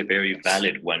think it's a very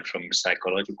valid one from a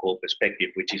psychological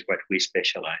perspective, which is what we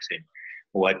specialize in.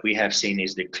 What we have seen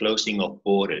is the closing of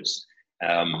borders,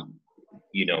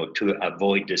 to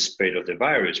avoid the spread of the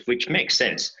virus, which makes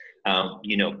sense,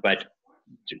 but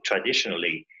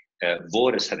traditionally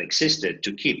borders have existed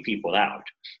to keep people out.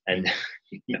 And,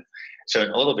 so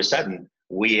all of a sudden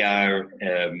we are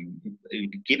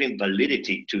giving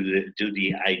validity to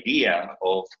the idea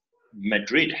of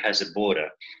Madrid has a border,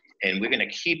 and we're going to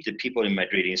keep the people in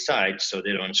Madrid inside so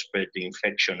they don't spread the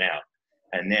infection out.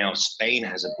 And now Spain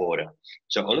has a border.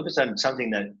 So all of a sudden, something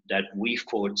that we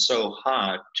fought so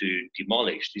hard to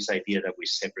demolish, this idea that we're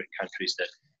separate countries,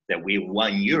 that we're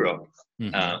one Europe,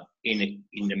 in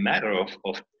the matter of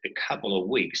a couple of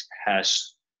weeks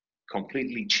has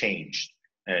completely changed.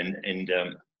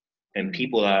 And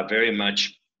people are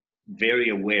very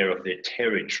aware of their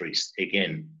territories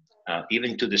again,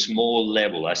 even to the small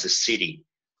level as a city,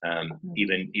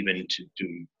 even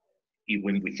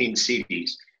within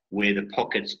cities, where the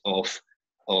pockets of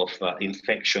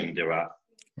infection there are,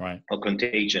 right, or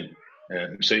contagion.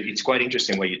 So it's quite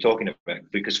interesting what you're talking about,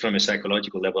 because from a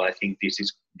psychological level, I think this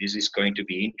is going to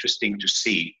be interesting to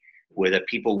see whether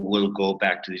people will go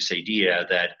back to this idea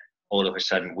that all of a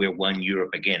sudden we're one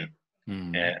Europe again,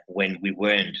 when we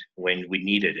weren't, when we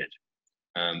needed it.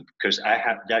 Because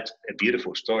that's a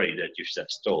beautiful story that you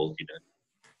just told,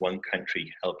 one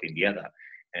country helping the other.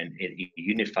 And in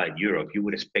unified Europe, you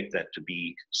would expect that to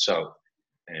be so.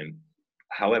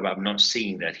 However, I'm not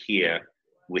seeing that here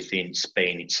within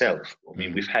Spain itself. I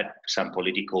mean, we've had some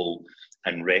political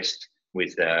unrest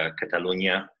with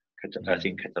Catalonia, I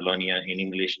think Catalonia in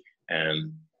English.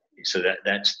 So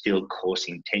that's still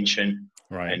causing tension.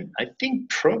 Right. And I think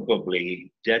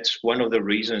probably that's one of the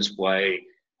reasons why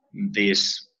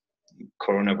this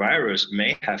coronavirus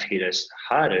may have hit us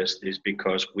hardest, is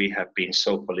because we have been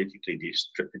so politically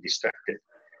distracted.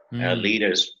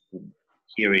 Leaders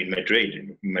here in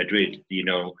Madrid,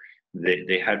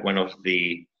 they had one of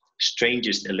the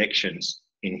strangest elections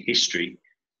in history,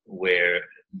 where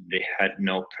they had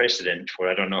no precedent for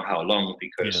I don't know how long,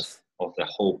 because of the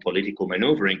whole political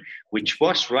maneuvering, which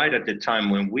was right at the time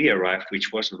when we arrived,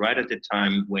 which was right at the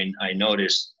time when I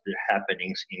noticed the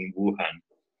happenings in Wuhan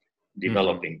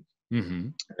developing. Mm-hmm.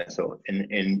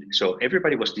 And so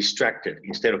everybody was distracted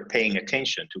instead of paying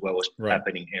attention to what was Right.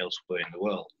 happening elsewhere in the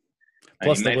world.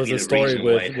 Plus, and it there might was be a the story reason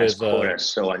why with it has caught us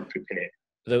so unprepared.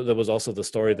 there was also the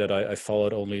story that I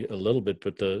followed only a little bit,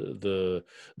 but the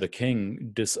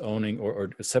king disowning or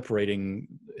separating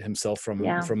himself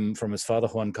from his father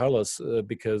Juan Carlos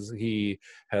because he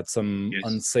had some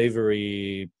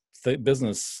unsavory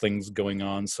business things going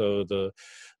on. So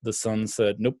the son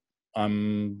said, "Nope,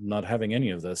 I'm not having any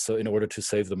of this." So in order to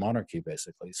save the monarchy,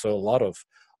 basically. So a lot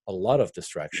of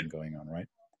distraction going on, right?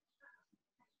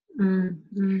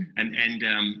 Mm-hmm. And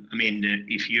I mean,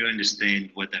 if you understand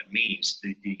what that means,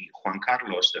 the Juan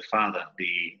Carlos, the father,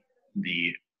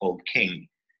 the old king,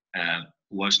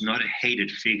 was not a hated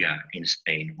figure in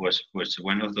Spain. Was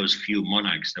one of those few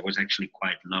monarchs that was actually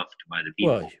quite loved by the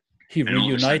people. Well, he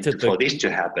reunited for this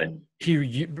to happen.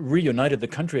 He reunited the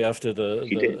country after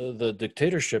the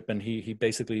dictatorship, and he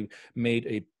basically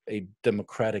made a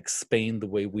democratic Spain the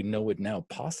way we know it now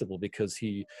possible, because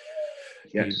he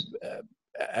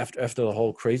after the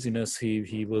whole craziness,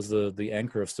 he was the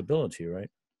anchor of stability, right?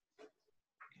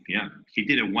 Yeah, he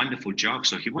did a wonderful job.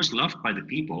 So he was loved by the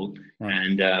people,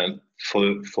 right. And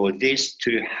for this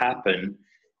to happen,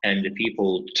 and the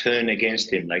people turn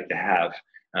against him like they have,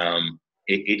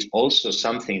 it's also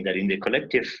something that in the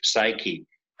collective psyche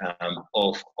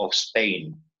of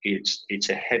Spain, it's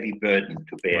a heavy burden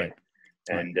to bear, right.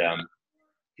 And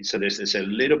so there's a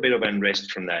little bit of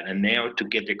unrest from that. And now to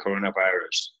get the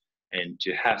coronavirus and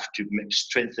to have to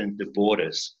strengthen the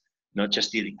borders, not just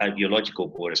the ideological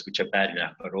borders, which are bad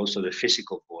enough, but also the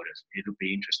physical borders. It'll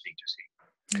be interesting to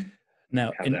see.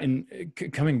 Now,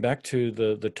 coming back to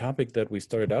the topic that we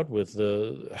started out with,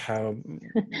 the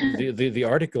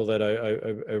article that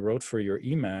I wrote for your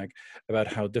EMAG about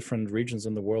how different regions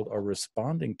in the world are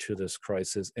responding to this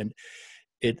crisis, and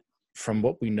from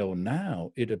what we know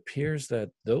now, it appears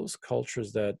that those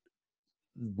cultures that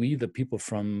we, the people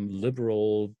from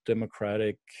liberal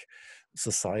democratic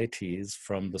societies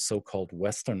from the so-called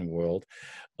Western world,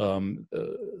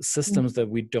 systems that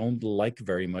we don't like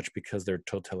very much because they're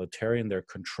totalitarian, they're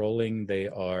controlling, they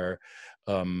are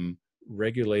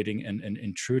regulating and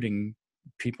intruding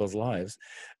people's lives.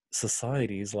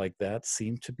 Societies like that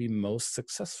seem to be most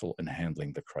successful in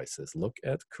handling the crisis. Look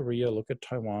at Korea, look at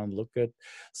Taiwan, look at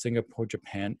Singapore,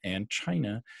 Japan, and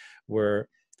China, where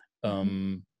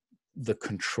the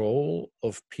control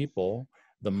of people,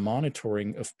 the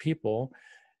monitoring of people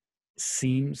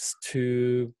seems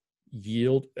to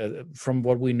yield, from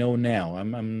what we know now,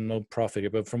 I'm no prophet here,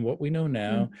 but from what we know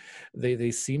now,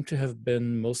 they seem to have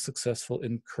been most successful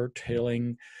in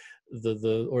curtailing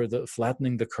the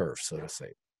flattening the curve, so to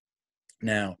say.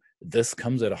 Now, this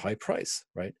comes at a high price,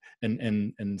 right?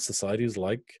 And societies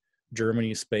like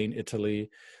Germany, Spain, Italy,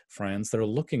 France, they're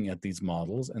looking at these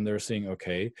models and they're saying,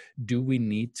 okay, do we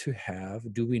need,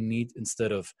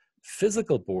 instead of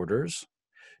physical borders,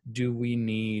 do we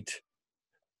need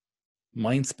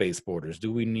mind space borders?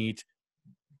 Do we need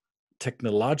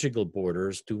technological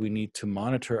borders? Do we need to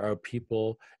monitor our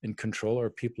people and control our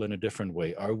people in a different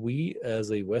way? Are we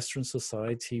as a Western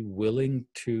society willing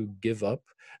to give up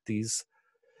these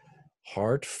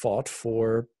hard fought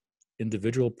for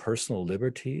individual personal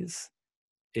liberties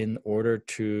in order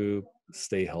to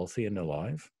stay healthy and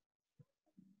alive?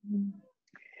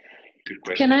 Good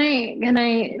question. Can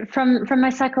I from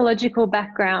my psychological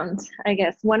background, I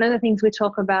guess one of the things we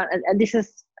talk about, and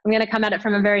I'm going to come at it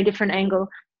from a very different angle,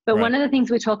 but one of the things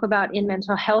we talk about in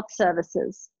mental health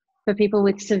services for people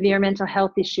with severe mental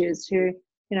health issues who,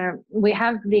 we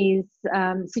have these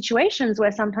situations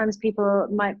where sometimes people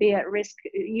might be at risk,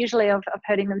 usually of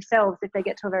hurting themselves if they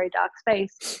get to a very dark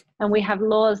space. And we have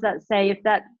laws that say if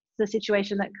that's the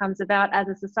situation that comes about as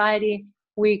a society,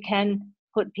 we can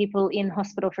put people in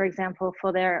hospital, for example,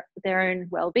 for their own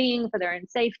well-being, for their own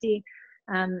safety.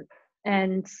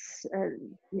 And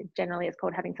generally it's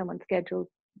called having someone scheduled.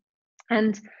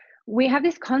 And we have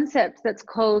this concept that's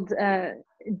called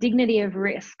dignity of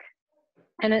risk.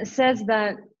 And it says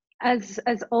that as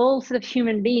all sort of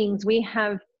human beings, we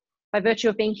have, by virtue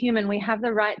of being human, we have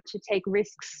the right to take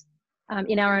risks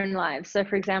in our own lives. So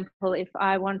for example, if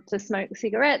I want to smoke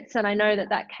cigarettes and I know that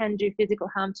that can do physical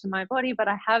harm to my body, but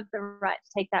I have the right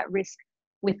to take that risk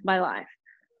with my life.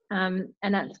 And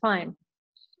that's fine.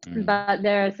 But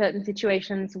there are certain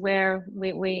situations where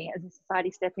we as a society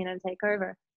step in and take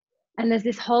over. And there's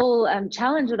this whole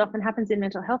challenge that often happens in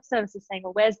mental health services saying,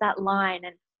 well, where's that line?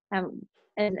 And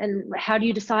how do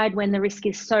you decide when the risk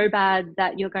is so bad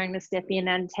that you're going to step in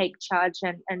and take charge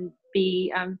and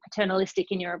be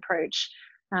paternalistic in your approach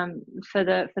for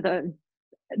the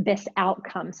best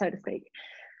outcome, so to speak?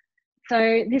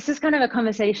 So this is kind of a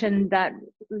conversation that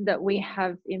we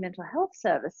have in mental health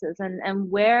services,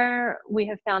 and where we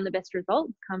have found the best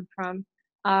results come from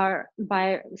are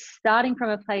by starting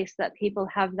from a place that people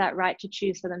have that right to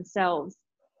choose for themselves,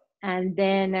 and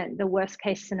then the worst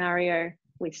case scenario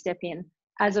we step in,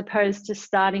 as opposed to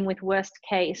starting with worst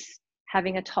case,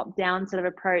 having a top down sort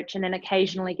of approach, and then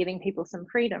occasionally giving people some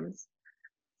freedoms.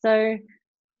 So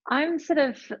I'm sort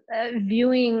of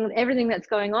viewing everything that's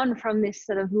going on from this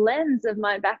sort of lens of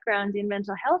my background in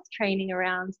mental health training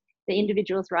around the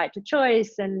individual's right to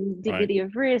choice and dignity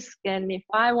of risk. And if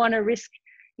I want to risk,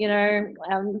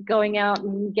 going out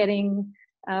and getting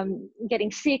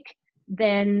sick,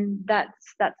 then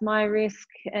that's my risk.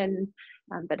 And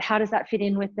but how does that fit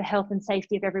in with the health and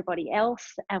safety of everybody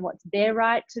else, and what's their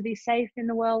right to be safe in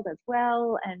the world as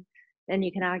well? And then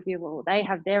you can argue, well, they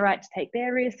have their right to take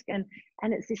their risk. And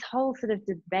it's this whole sort of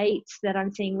debate that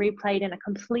I'm seeing replayed in a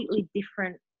completely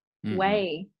different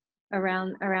way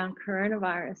around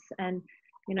coronavirus. And,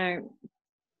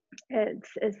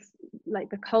 it's like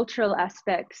the cultural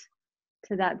aspect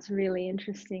to that's really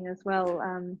interesting as well.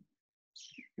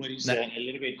 What is a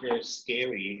little bit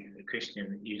scary,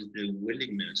 Christian, is the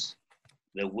willingness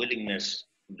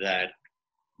that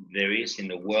there is in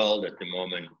the world at the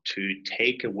moment to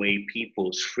take away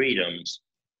people's freedoms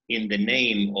in the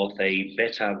name of a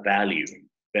better value,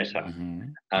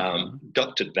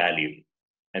 doctored value.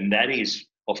 And that is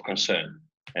of concern.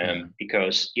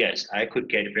 Because yes, I could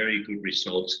get very good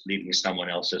results living someone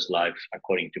else's life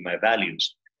according to my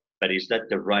values, but is that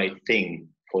the right thing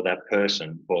for that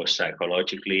person, both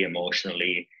psychologically,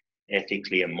 emotionally,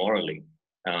 ethically, and morally?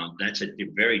 That's a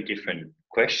very different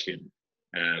question.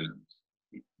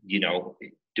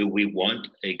 Do we want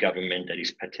a government that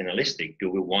is paternalistic? Do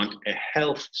we want a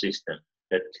health system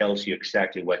that tells you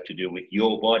exactly what to do with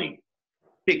your body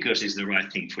because it's the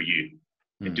right thing for you?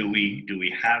 And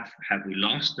have we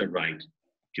lost the right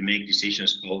to make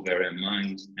decisions over our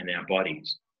minds and our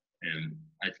bodies?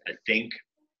 I think,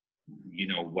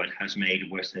 what has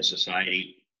made Western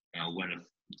society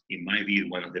in my view,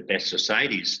 one of the best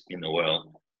societies in the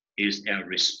world is our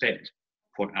respect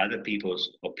for other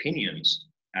people's opinions,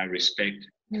 our respect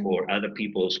for other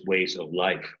people's ways of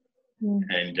life.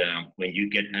 And when you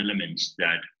get elements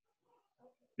that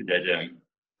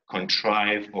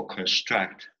contrive or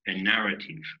construct a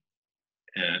narrative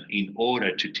in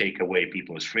order to take away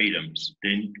people's freedoms,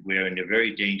 then we're in a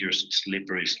very dangerous,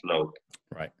 slippery slope.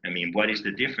 Right. I mean, what is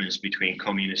the difference between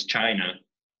communist China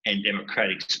and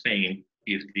democratic Spain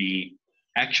if the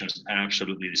actions are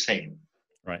absolutely the same?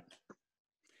 Right.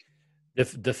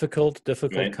 Difficult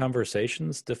Right.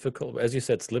 conversations, difficult, as you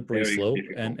said, slippery Very slope,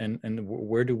 difficult. and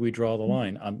where do we draw the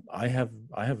line? I have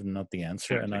not the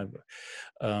answer, Exactly.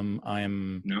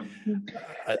 and No.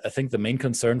 I think the main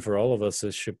concern for all of us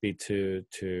should be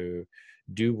to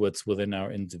do what's within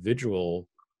our individual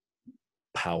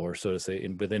power, so to say,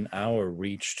 within our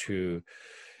reach to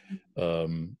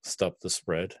stop the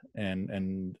spread,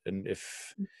 and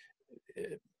if.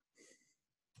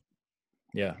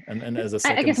 Yeah, and as a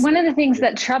second, I guess one of the things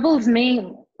that troubles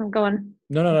me, go on.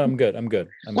 No, I'm good.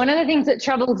 One of the things that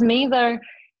troubles me, though,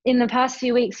 in the past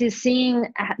few weeks is seeing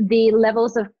the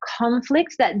levels of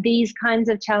conflict that these kinds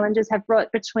of challenges have brought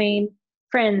between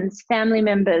friends, family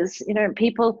members,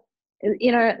 people,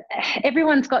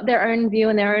 everyone's got their own view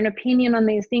and their own opinion on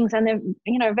these things, and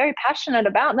they're, very passionate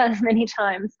about that many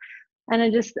times.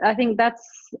 And I think that's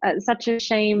such a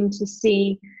shame to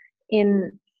see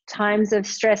in times of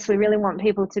stress. We really want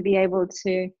people to be able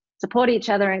to support each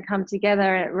other and come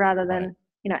together rather than,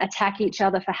 attack each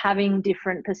other for having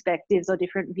different perspectives or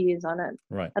different views on it.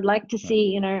 Right. I'd like to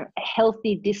see, a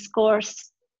healthy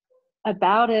discourse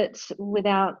about it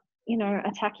without,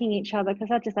 attacking each other, because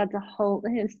that just adds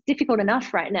it's difficult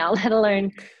enough right now, let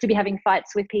alone to be having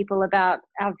fights with people about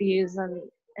our views and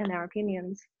our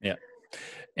opinions. Yeah.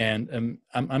 And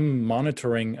I'm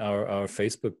monitoring our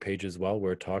Facebook pages while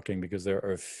we're talking, because there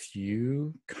are a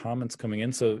few comments coming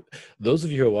in. So those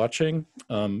of you who are watching,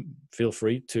 feel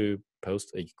free to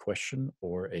post a question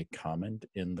or a comment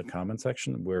in the comment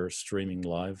section. We're streaming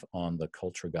live on the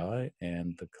Culture Guy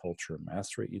and the Culture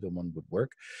Mastery. Either one would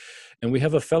work. And we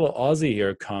have a fellow Aussie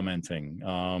here commenting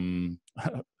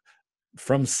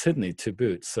from Sydney to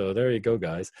boot. So there you go,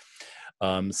 guys.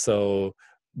 So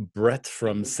Brett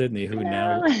from Sydney, who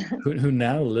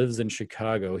now lives in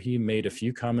Chicago, he made a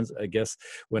few comments. I guess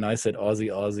when I said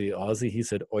Aussie, he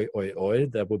said oi oi oi.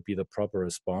 That would be the proper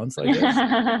response, I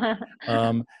guess.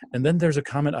 And then there's a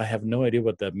comment. I have no idea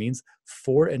what that means.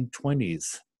 4 and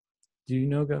 20s. Do you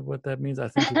know what that means? I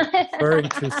think he's referring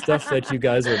to stuff that you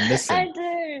guys are missing. I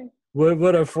do.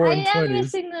 What are 4 I and am 20s?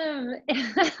 missing them.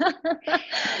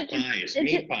 Pies,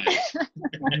 meat pies.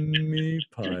 Me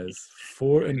pies.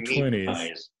 4 and Meat 20s.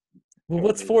 pies. Well,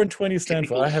 what's 4 and 20 stand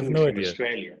for? Typical I have food no from idea.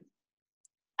 Australia.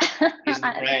 It's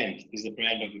the brand. It's the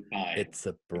brand of the pie. It's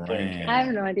a brand. I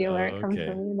have no idea where it comes Okay.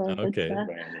 from either. Okay. Brand,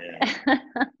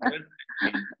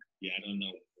 yeah. I don't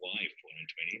know why 4 and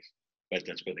 20s, but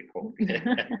that's what they call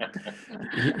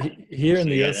it. Here in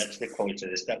the US, that's the culture,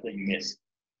 the stuff that you miss.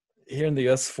 Here in the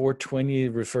US, 420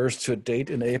 refers to a date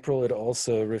in April. It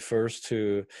also refers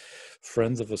to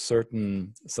friends of a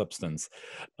certain substance.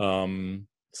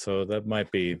 So that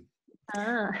might be,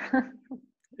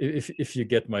 if you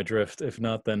get my drift. If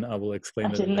not, then I will explain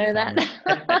it. I didn't know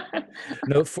that.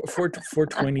 No,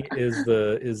 420 is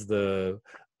the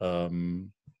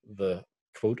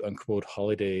quote unquote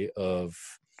holiday of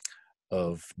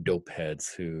dope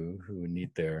heads who need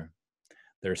their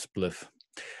spliff.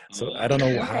 So I don't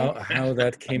know how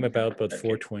that came about, but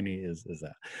 420 is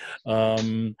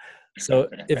that. So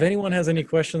if anyone has any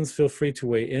questions, feel free to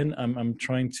weigh in. I'm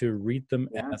trying to read them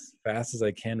as fast as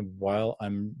I can while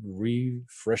I'm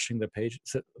refreshing the page.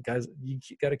 So guys, you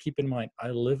got to keep in mind, I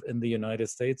live in the United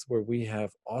States where we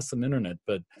have awesome internet,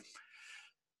 but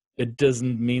it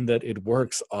doesn't mean that it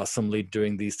works awesomely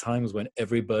during these times when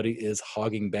everybody is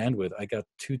hogging bandwidth. I got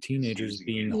 2 teenagers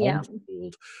being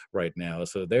homeschooled right now,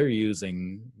 so they're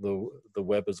using the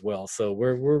web as well. So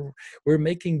we're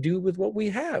making do with what we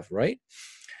have, right?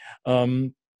 How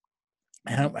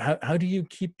do you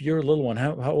keep your little one?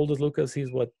 How old is Lucas?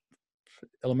 He's what,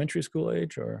 elementary school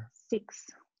age or 6?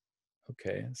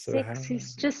 Okay, so 6.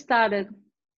 He's just started.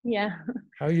 Yeah.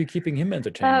 How are you keeping him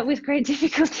entertained? With great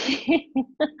difficulty.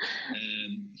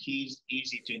 He's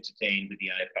easy to entertain with the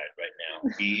iPad right now.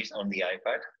 He's on the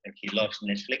iPad and he loves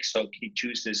Netflix, so he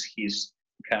chooses his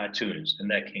cartoons,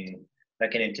 and that can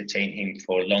entertain him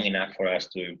for long enough for us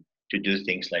to do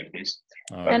things like this.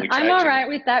 And I'm all right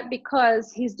with that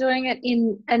because he's doing it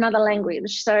in another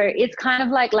language, so it's kind of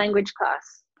like language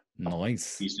class.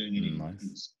 Nice. He's doing it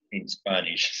in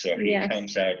Spanish, so he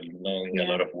comes out knowing a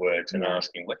lot of words and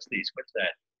asking, "What's this? What's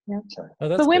that?" Yeah. So,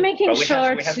 but we're making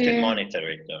sure we have to monitor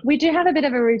it, though. We do have a bit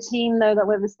of a routine though that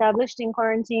we've established in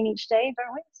quarantine each day,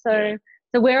 don't we? So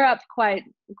we're up quite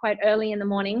early in the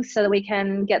morning so that we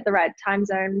can get the right time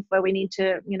zone where we need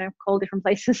to, call different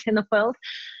places in the world.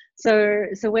 So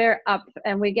we're up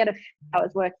and we get a few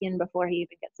hours work in before he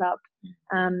even gets up.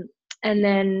 And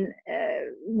then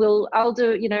I'll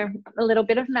do, a little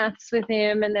bit of maths with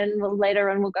him, and then later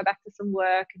on we'll go back to some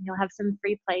work and he'll have some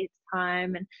free play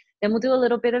time, and then we'll do a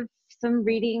little bit of some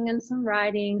reading and some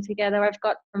writing together. I've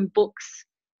got some books,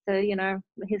 so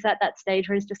he's at that stage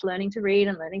where he's just learning to read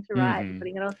and learning to write and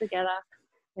putting it all together.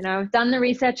 I've done the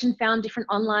research and found different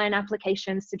online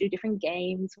applications to do different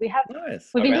games. We've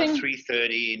been around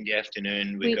 3:30 in the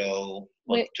afternoon. We go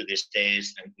up to the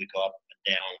stairs and we go up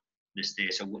and down the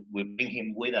stairs. So we bring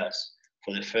him with us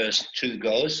for the first 2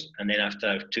 goes, and then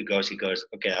after 2 goes, he goes,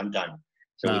 "Okay, I'm done."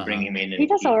 So we bring him in. And he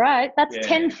does all right. That's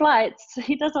 10 flights.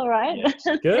 He does all right. Yes.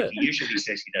 Good. He usually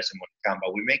says he doesn't want to come,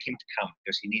 but we make him to come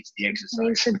because he needs the exercise. He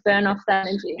needs to burn off that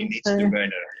energy. He needs to burn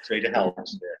it, so it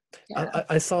helps.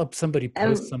 I saw somebody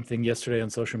post something yesterday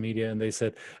on social media, and they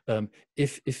said,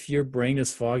 if your brain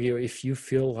is foggy, or if you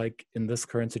feel like in this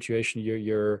current situation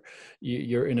you're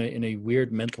in a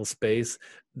weird mental space,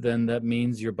 then that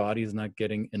means your body is not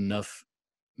getting enough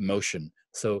motion.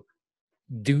 So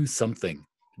do something.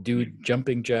 Do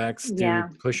jumping jacks, do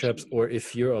push-ups, or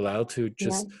if you're allowed to,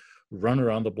 just run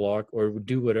around the block or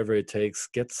do whatever it takes.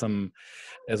 Get some,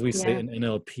 as we say in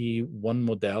NLP, one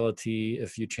modality.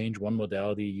 If you change one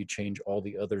modality, you change all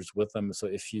the others with them. So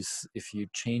if you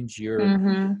change your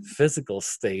physical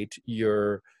state,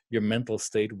 your mental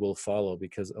state will follow,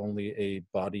 because only a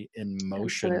body in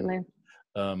motion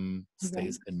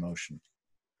stays in motion.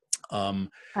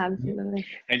 Absolutely.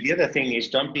 And the other thing is,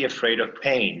 don't be afraid of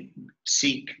pain.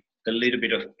 Seek a little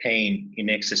bit of pain in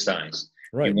exercise.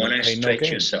 Right. You want to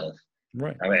stretch yourself.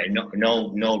 Right. I mean,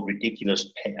 no ridiculous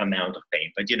amount of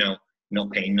pain, but no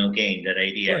pain, no gain. That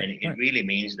idea, and it really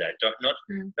means that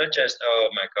not just, oh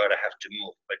my God, I have to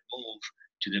move, but move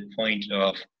to the point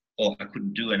of, oh, I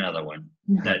couldn't do another one.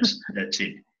 That's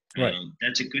it. Right.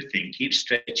 That's a good thing. Keep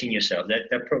stretching yourself.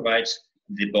 That provides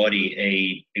the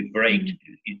body a break.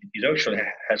 It actually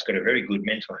has got a very good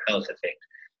mental health effect.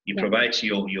 It provides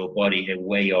your body a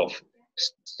way of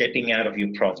stepping out of your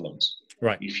problems.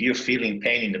 Right. If you're feeling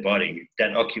pain in the body,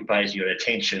 that occupies your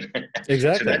attention.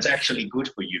 Exactly. So that's actually good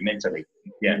for you mentally.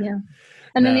 Yeah.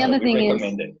 And then the other thing is,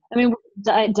 it. I mean,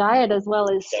 diet as well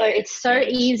is it's so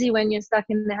easy when you're stuck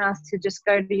in the house to just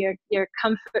go to your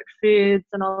comfort foods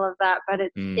and all of that, but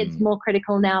it's more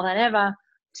critical now than ever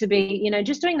to be, you know,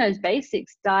 just doing those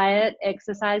basics: diet,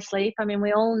 exercise, sleep. I mean,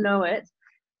 we all know it.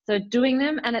 So doing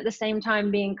them, and at the same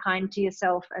time being kind to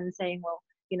yourself and saying, well,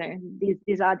 you know,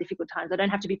 these are difficult times. I don't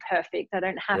have to be perfect. I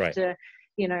don't have to,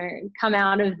 you know, come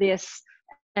out of this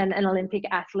an Olympic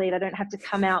athlete. I don't have to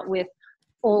come out with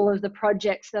all of the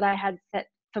projects that I had set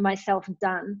for myself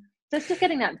done. So it's just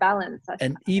getting that balance.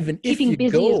 And even if keeping you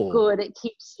busy go, is good. It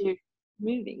keeps you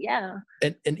moving. Yeah.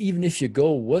 And even if your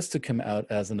goal was to come out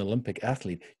as an Olympic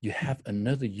athlete, you have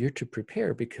another year to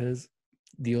prepare because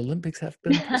the Olympics have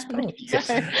been postponed.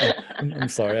 So, I'm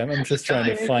sorry, I'm just trying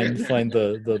to find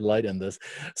the light in this.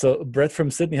 So Brett from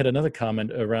Sydney had another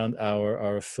comment around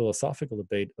our philosophical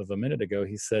debate of a minute ago.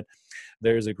 He said,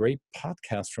 there's a great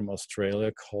podcast from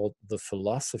Australia called The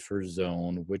Philosopher's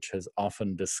Zone, which has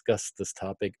often discussed this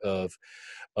topic of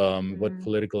what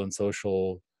political and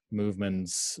social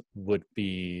movements would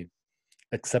be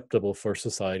acceptable for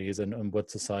societies and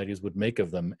what societies would make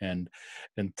of them. And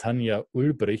Tanja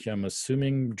Ulbrich, I'm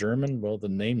assuming German, well, the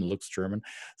name looks German,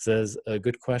 says a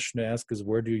good question to ask is,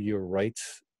 where do your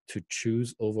rights to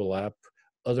choose overlap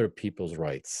other people's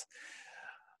rights?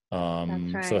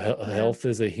 Right. So health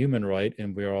is a human right,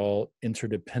 and we're all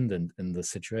interdependent in the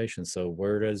situation. So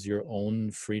where does your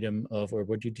own freedom of, or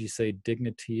what did you say,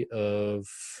 dignity of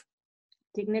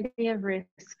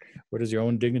risk. Where does your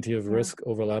own dignity of risk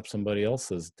overlap somebody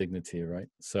else's dignity, right?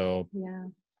 So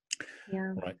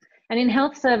right. And in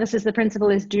health services, the principle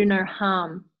is do no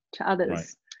harm to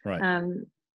others. Right.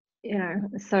 You know,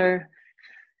 so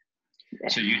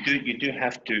you do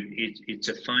have to. It's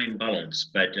a fine balance,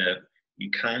 but you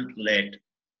can't let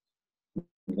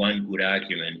one good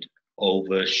argument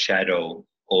overshadow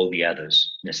all the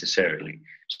others necessarily.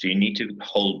 So you need to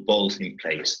hold both in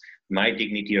place: my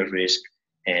dignity of risk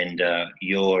and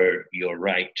your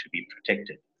right to be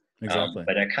protected. Exactly.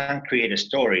 But I can't create a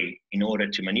story in order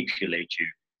to manipulate you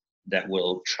that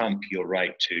will trump your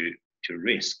right to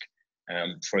risk.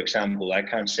 For example, I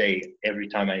can't say every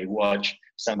time I watch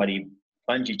somebody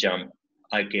bungee jump,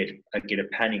 I get a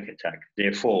panic attack.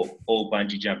 Therefore, all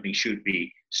bungee jumping should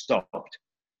be stopped.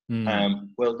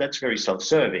 Well, that's very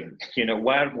self-serving. You know,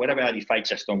 what about if I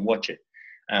just don't watch it?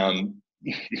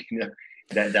 You know,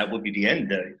 that would be the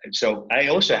end. So I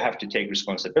also have to take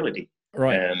responsibility.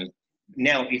 Right.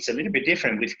 Now it's a little bit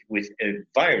different with a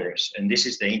virus, and this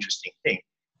is the interesting thing.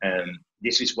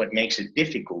 This is what makes it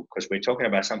difficult, because we're talking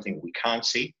about something we can't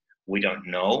see, we don't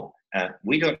know,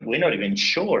 we're not even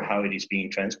sure how it is being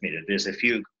transmitted. There's a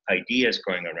few ideas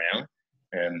going around,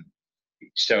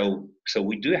 so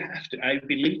we do have to. I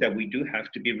believe that we do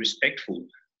have to be respectful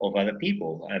of other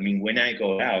people. I mean, when I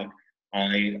go out,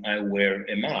 I wear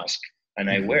a mask. And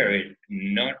I wear it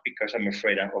not because I'm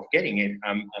afraid of getting it.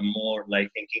 I'm more like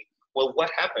thinking, well,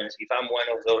 what happens if I'm one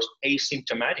of those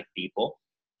asymptomatic people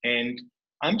and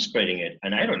I'm spreading it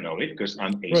and I don't know it because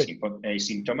I'm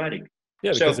asymptomatic?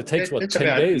 Yeah, because it takes 10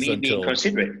 days me until. Being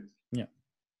considerate. Yeah.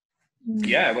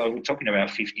 Yeah, well, we're talking about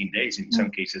 15 days, in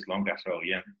some cases longer. So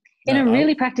yeah. In a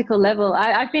really practical level,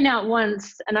 I've been out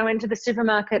once and I went to the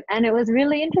supermarket and it was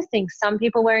really interesting. Some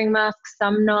people wearing masks,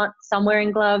 some not, some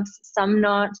wearing gloves, some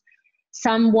not.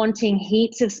 Some wanting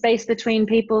heaps of space between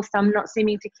people, some not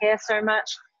seeming to care so much.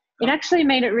 It actually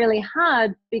made it really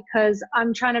hard because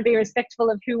I'm trying to be respectful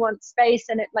of who wants space,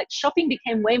 and shopping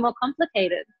became way more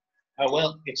complicated.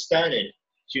 Well, it started.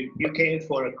 You came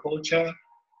for a culture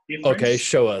difference. Okay,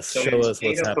 show us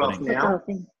what's happening. Now.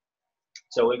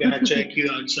 So we're gonna check you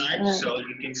outside so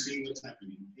you can see what's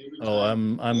happening. Oh,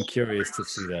 I'm curious to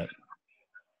see that.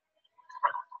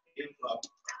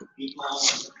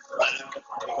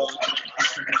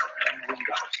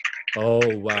 Oh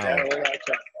wow!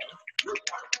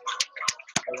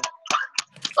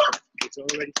 It's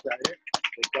already started.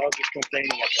 The dog is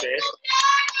complaining upstairs.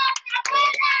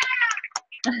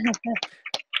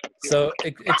 So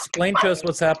explain to us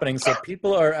what's happening. So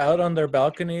people are out on their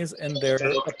balconies and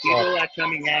people are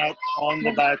coming out on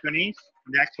the balconies.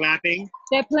 They're clapping.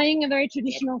 They're playing a very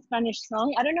traditional Spanish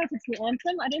song. I don't know if it's the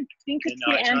anthem. I don't think it's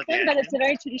the anthem, but it's a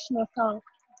very traditional song.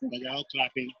 They're all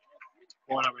clapping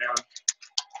all around.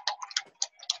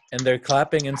 And they're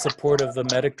clapping in support of the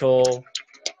medical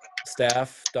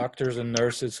staff, doctors and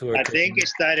nurses who are. I think it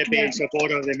started being in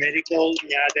support of the medical.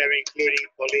 Yeah, they're including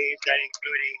police. They're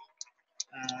including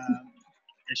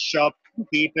the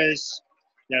shopkeepers.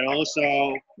 They're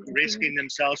also risking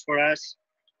themselves for us.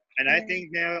 And I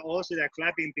think now also they're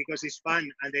clapping because it's fun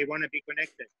and they want to be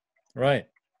connected. Right.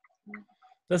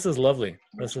 This is lovely.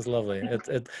 This is lovely.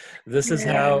 This is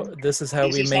how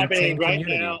we maintain right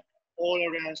community. now all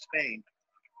around Spain.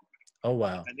 Oh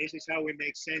wow! And this is how we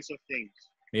make sense of things.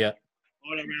 Yeah.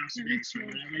 All around Spain. So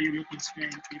wherever you look in Spain,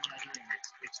 people are doing it.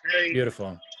 It's very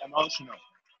beautiful, emotional.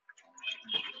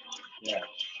 Yeah.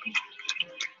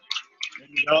 There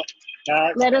you go.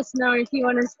 Let us know if you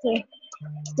want us to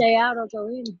stay out or go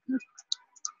in.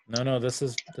 No, this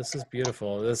is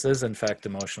beautiful. This is in fact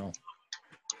emotional.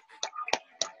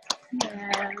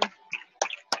 Yeah.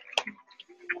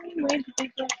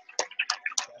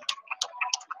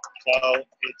 So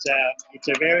it's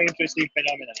a very interesting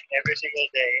phenomenon. Every single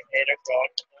day, 8 o'clock,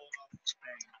 all over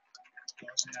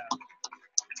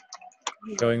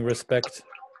Spain. Showing respect.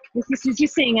 This is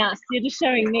just seeing us. You're just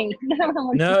showing me. No one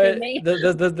wants No, to see me.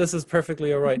 this is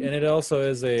perfectly all right, and it also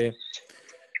is it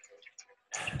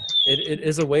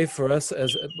is a way for us,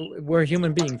 as we're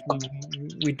human beings.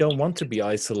 We don't want to be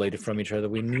isolated from each other.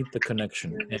 We need the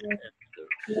connection.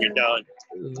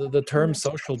 The term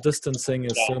social distancing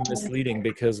is so misleading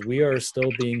because we are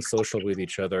still being social with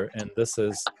each other, and this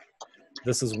is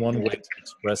one way to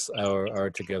express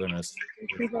our togetherness.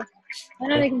 I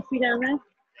know they can see down there. I'm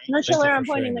not sure where I'm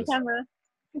pointing the camera.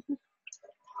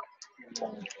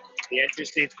 The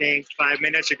interesting thing, 5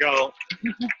 minutes ago,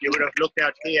 you would have looked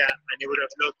out here and you would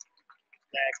have looked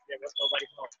like there was nobody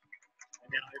home.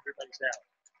 And now everybody's out.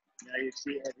 Now you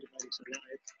see everybody's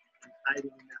alive and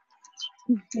hiding in their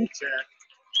homes.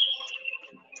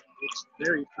 It's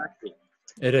very impactful.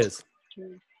 It is.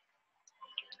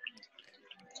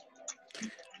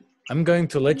 I'm going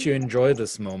to let you enjoy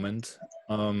this moment.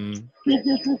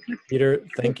 Peter,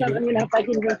 thank you.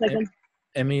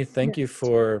 Emi, thank you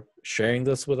for sharing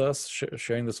this with us,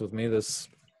 sharing this with me. This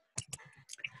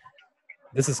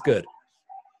is good.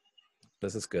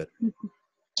 This is good.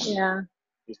 Yeah.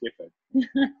 It's different.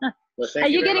 Well, are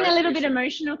you getting a little bit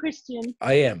emotional, Christian?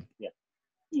 I am. Yeah.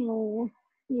 Oh,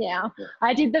 yeah.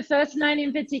 I did the first night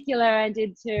in particular. I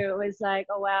did too. It was like,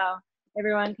 oh wow,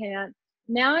 everyone came out.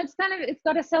 Now it's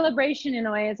got a celebration in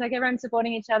a way. It's like everyone's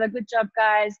supporting each other. Good job,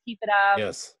 guys. Keep it up.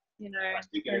 Yes. I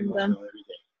still get emotional every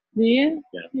day. Do you?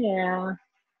 Yeah.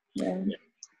 Yeah.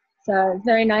 So it's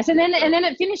very nice. And then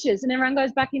it finishes and everyone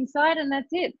goes back inside and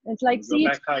that's it. It's like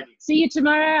see you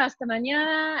tomorrow, hasta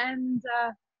mañana, and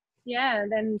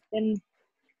then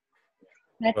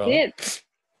that's it.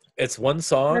 It's one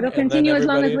song. It'll continue as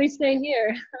long as we stay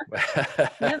here.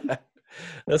 Yep.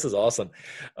 This is awesome.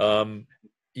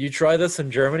 You try this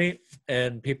in Germany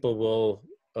and people will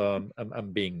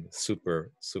I'm being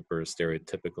super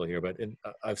stereotypical here, but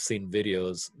I've seen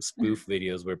spoof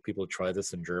videos where people try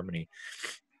this in Germany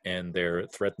and they're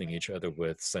threatening each other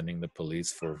with sending the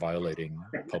police for violating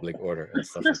public order and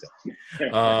stuff like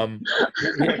that.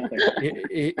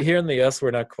 Here in the US,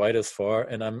 we're not quite as far,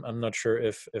 and I'm not sure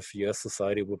if US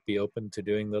society would be open to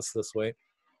doing this way.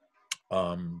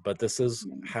 But this is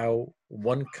how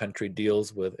one country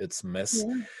deals with its mess.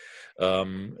 How,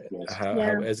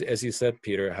 as you said,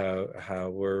 Peter, how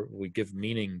we give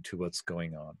meaning to what's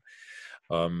going on.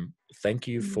 Thank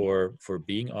you for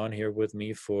being on here with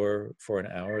me for an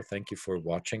hour. Thank you for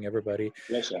watching, everybody.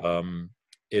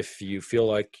 If you feel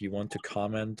like you want to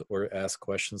comment or ask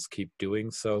questions, keep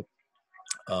doing so.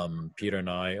 Peter and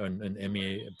I and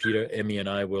Emi and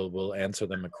I will answer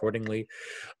them accordingly.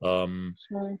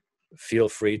 Feel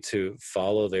free to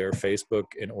follow their Facebook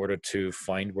in order to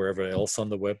find wherever else on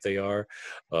the web they are.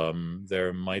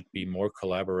 There might be more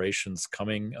collaborations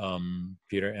coming.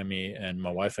 Peter, Emi, and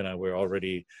my wife and I were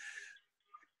already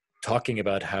talking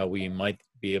about how we might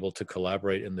be able to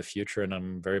collaborate in the future, and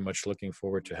I'm very much looking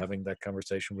forward to having that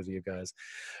conversation with you guys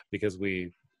because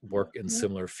we work in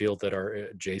similar fields that are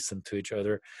adjacent to each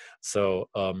other. So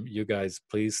you guys,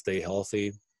 please stay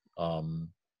healthy.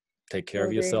 Take care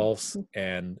of yourselves,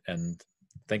 and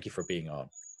thank you for being on.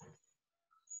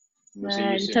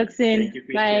 Talk soon.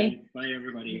 Bye. Bye,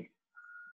 everybody.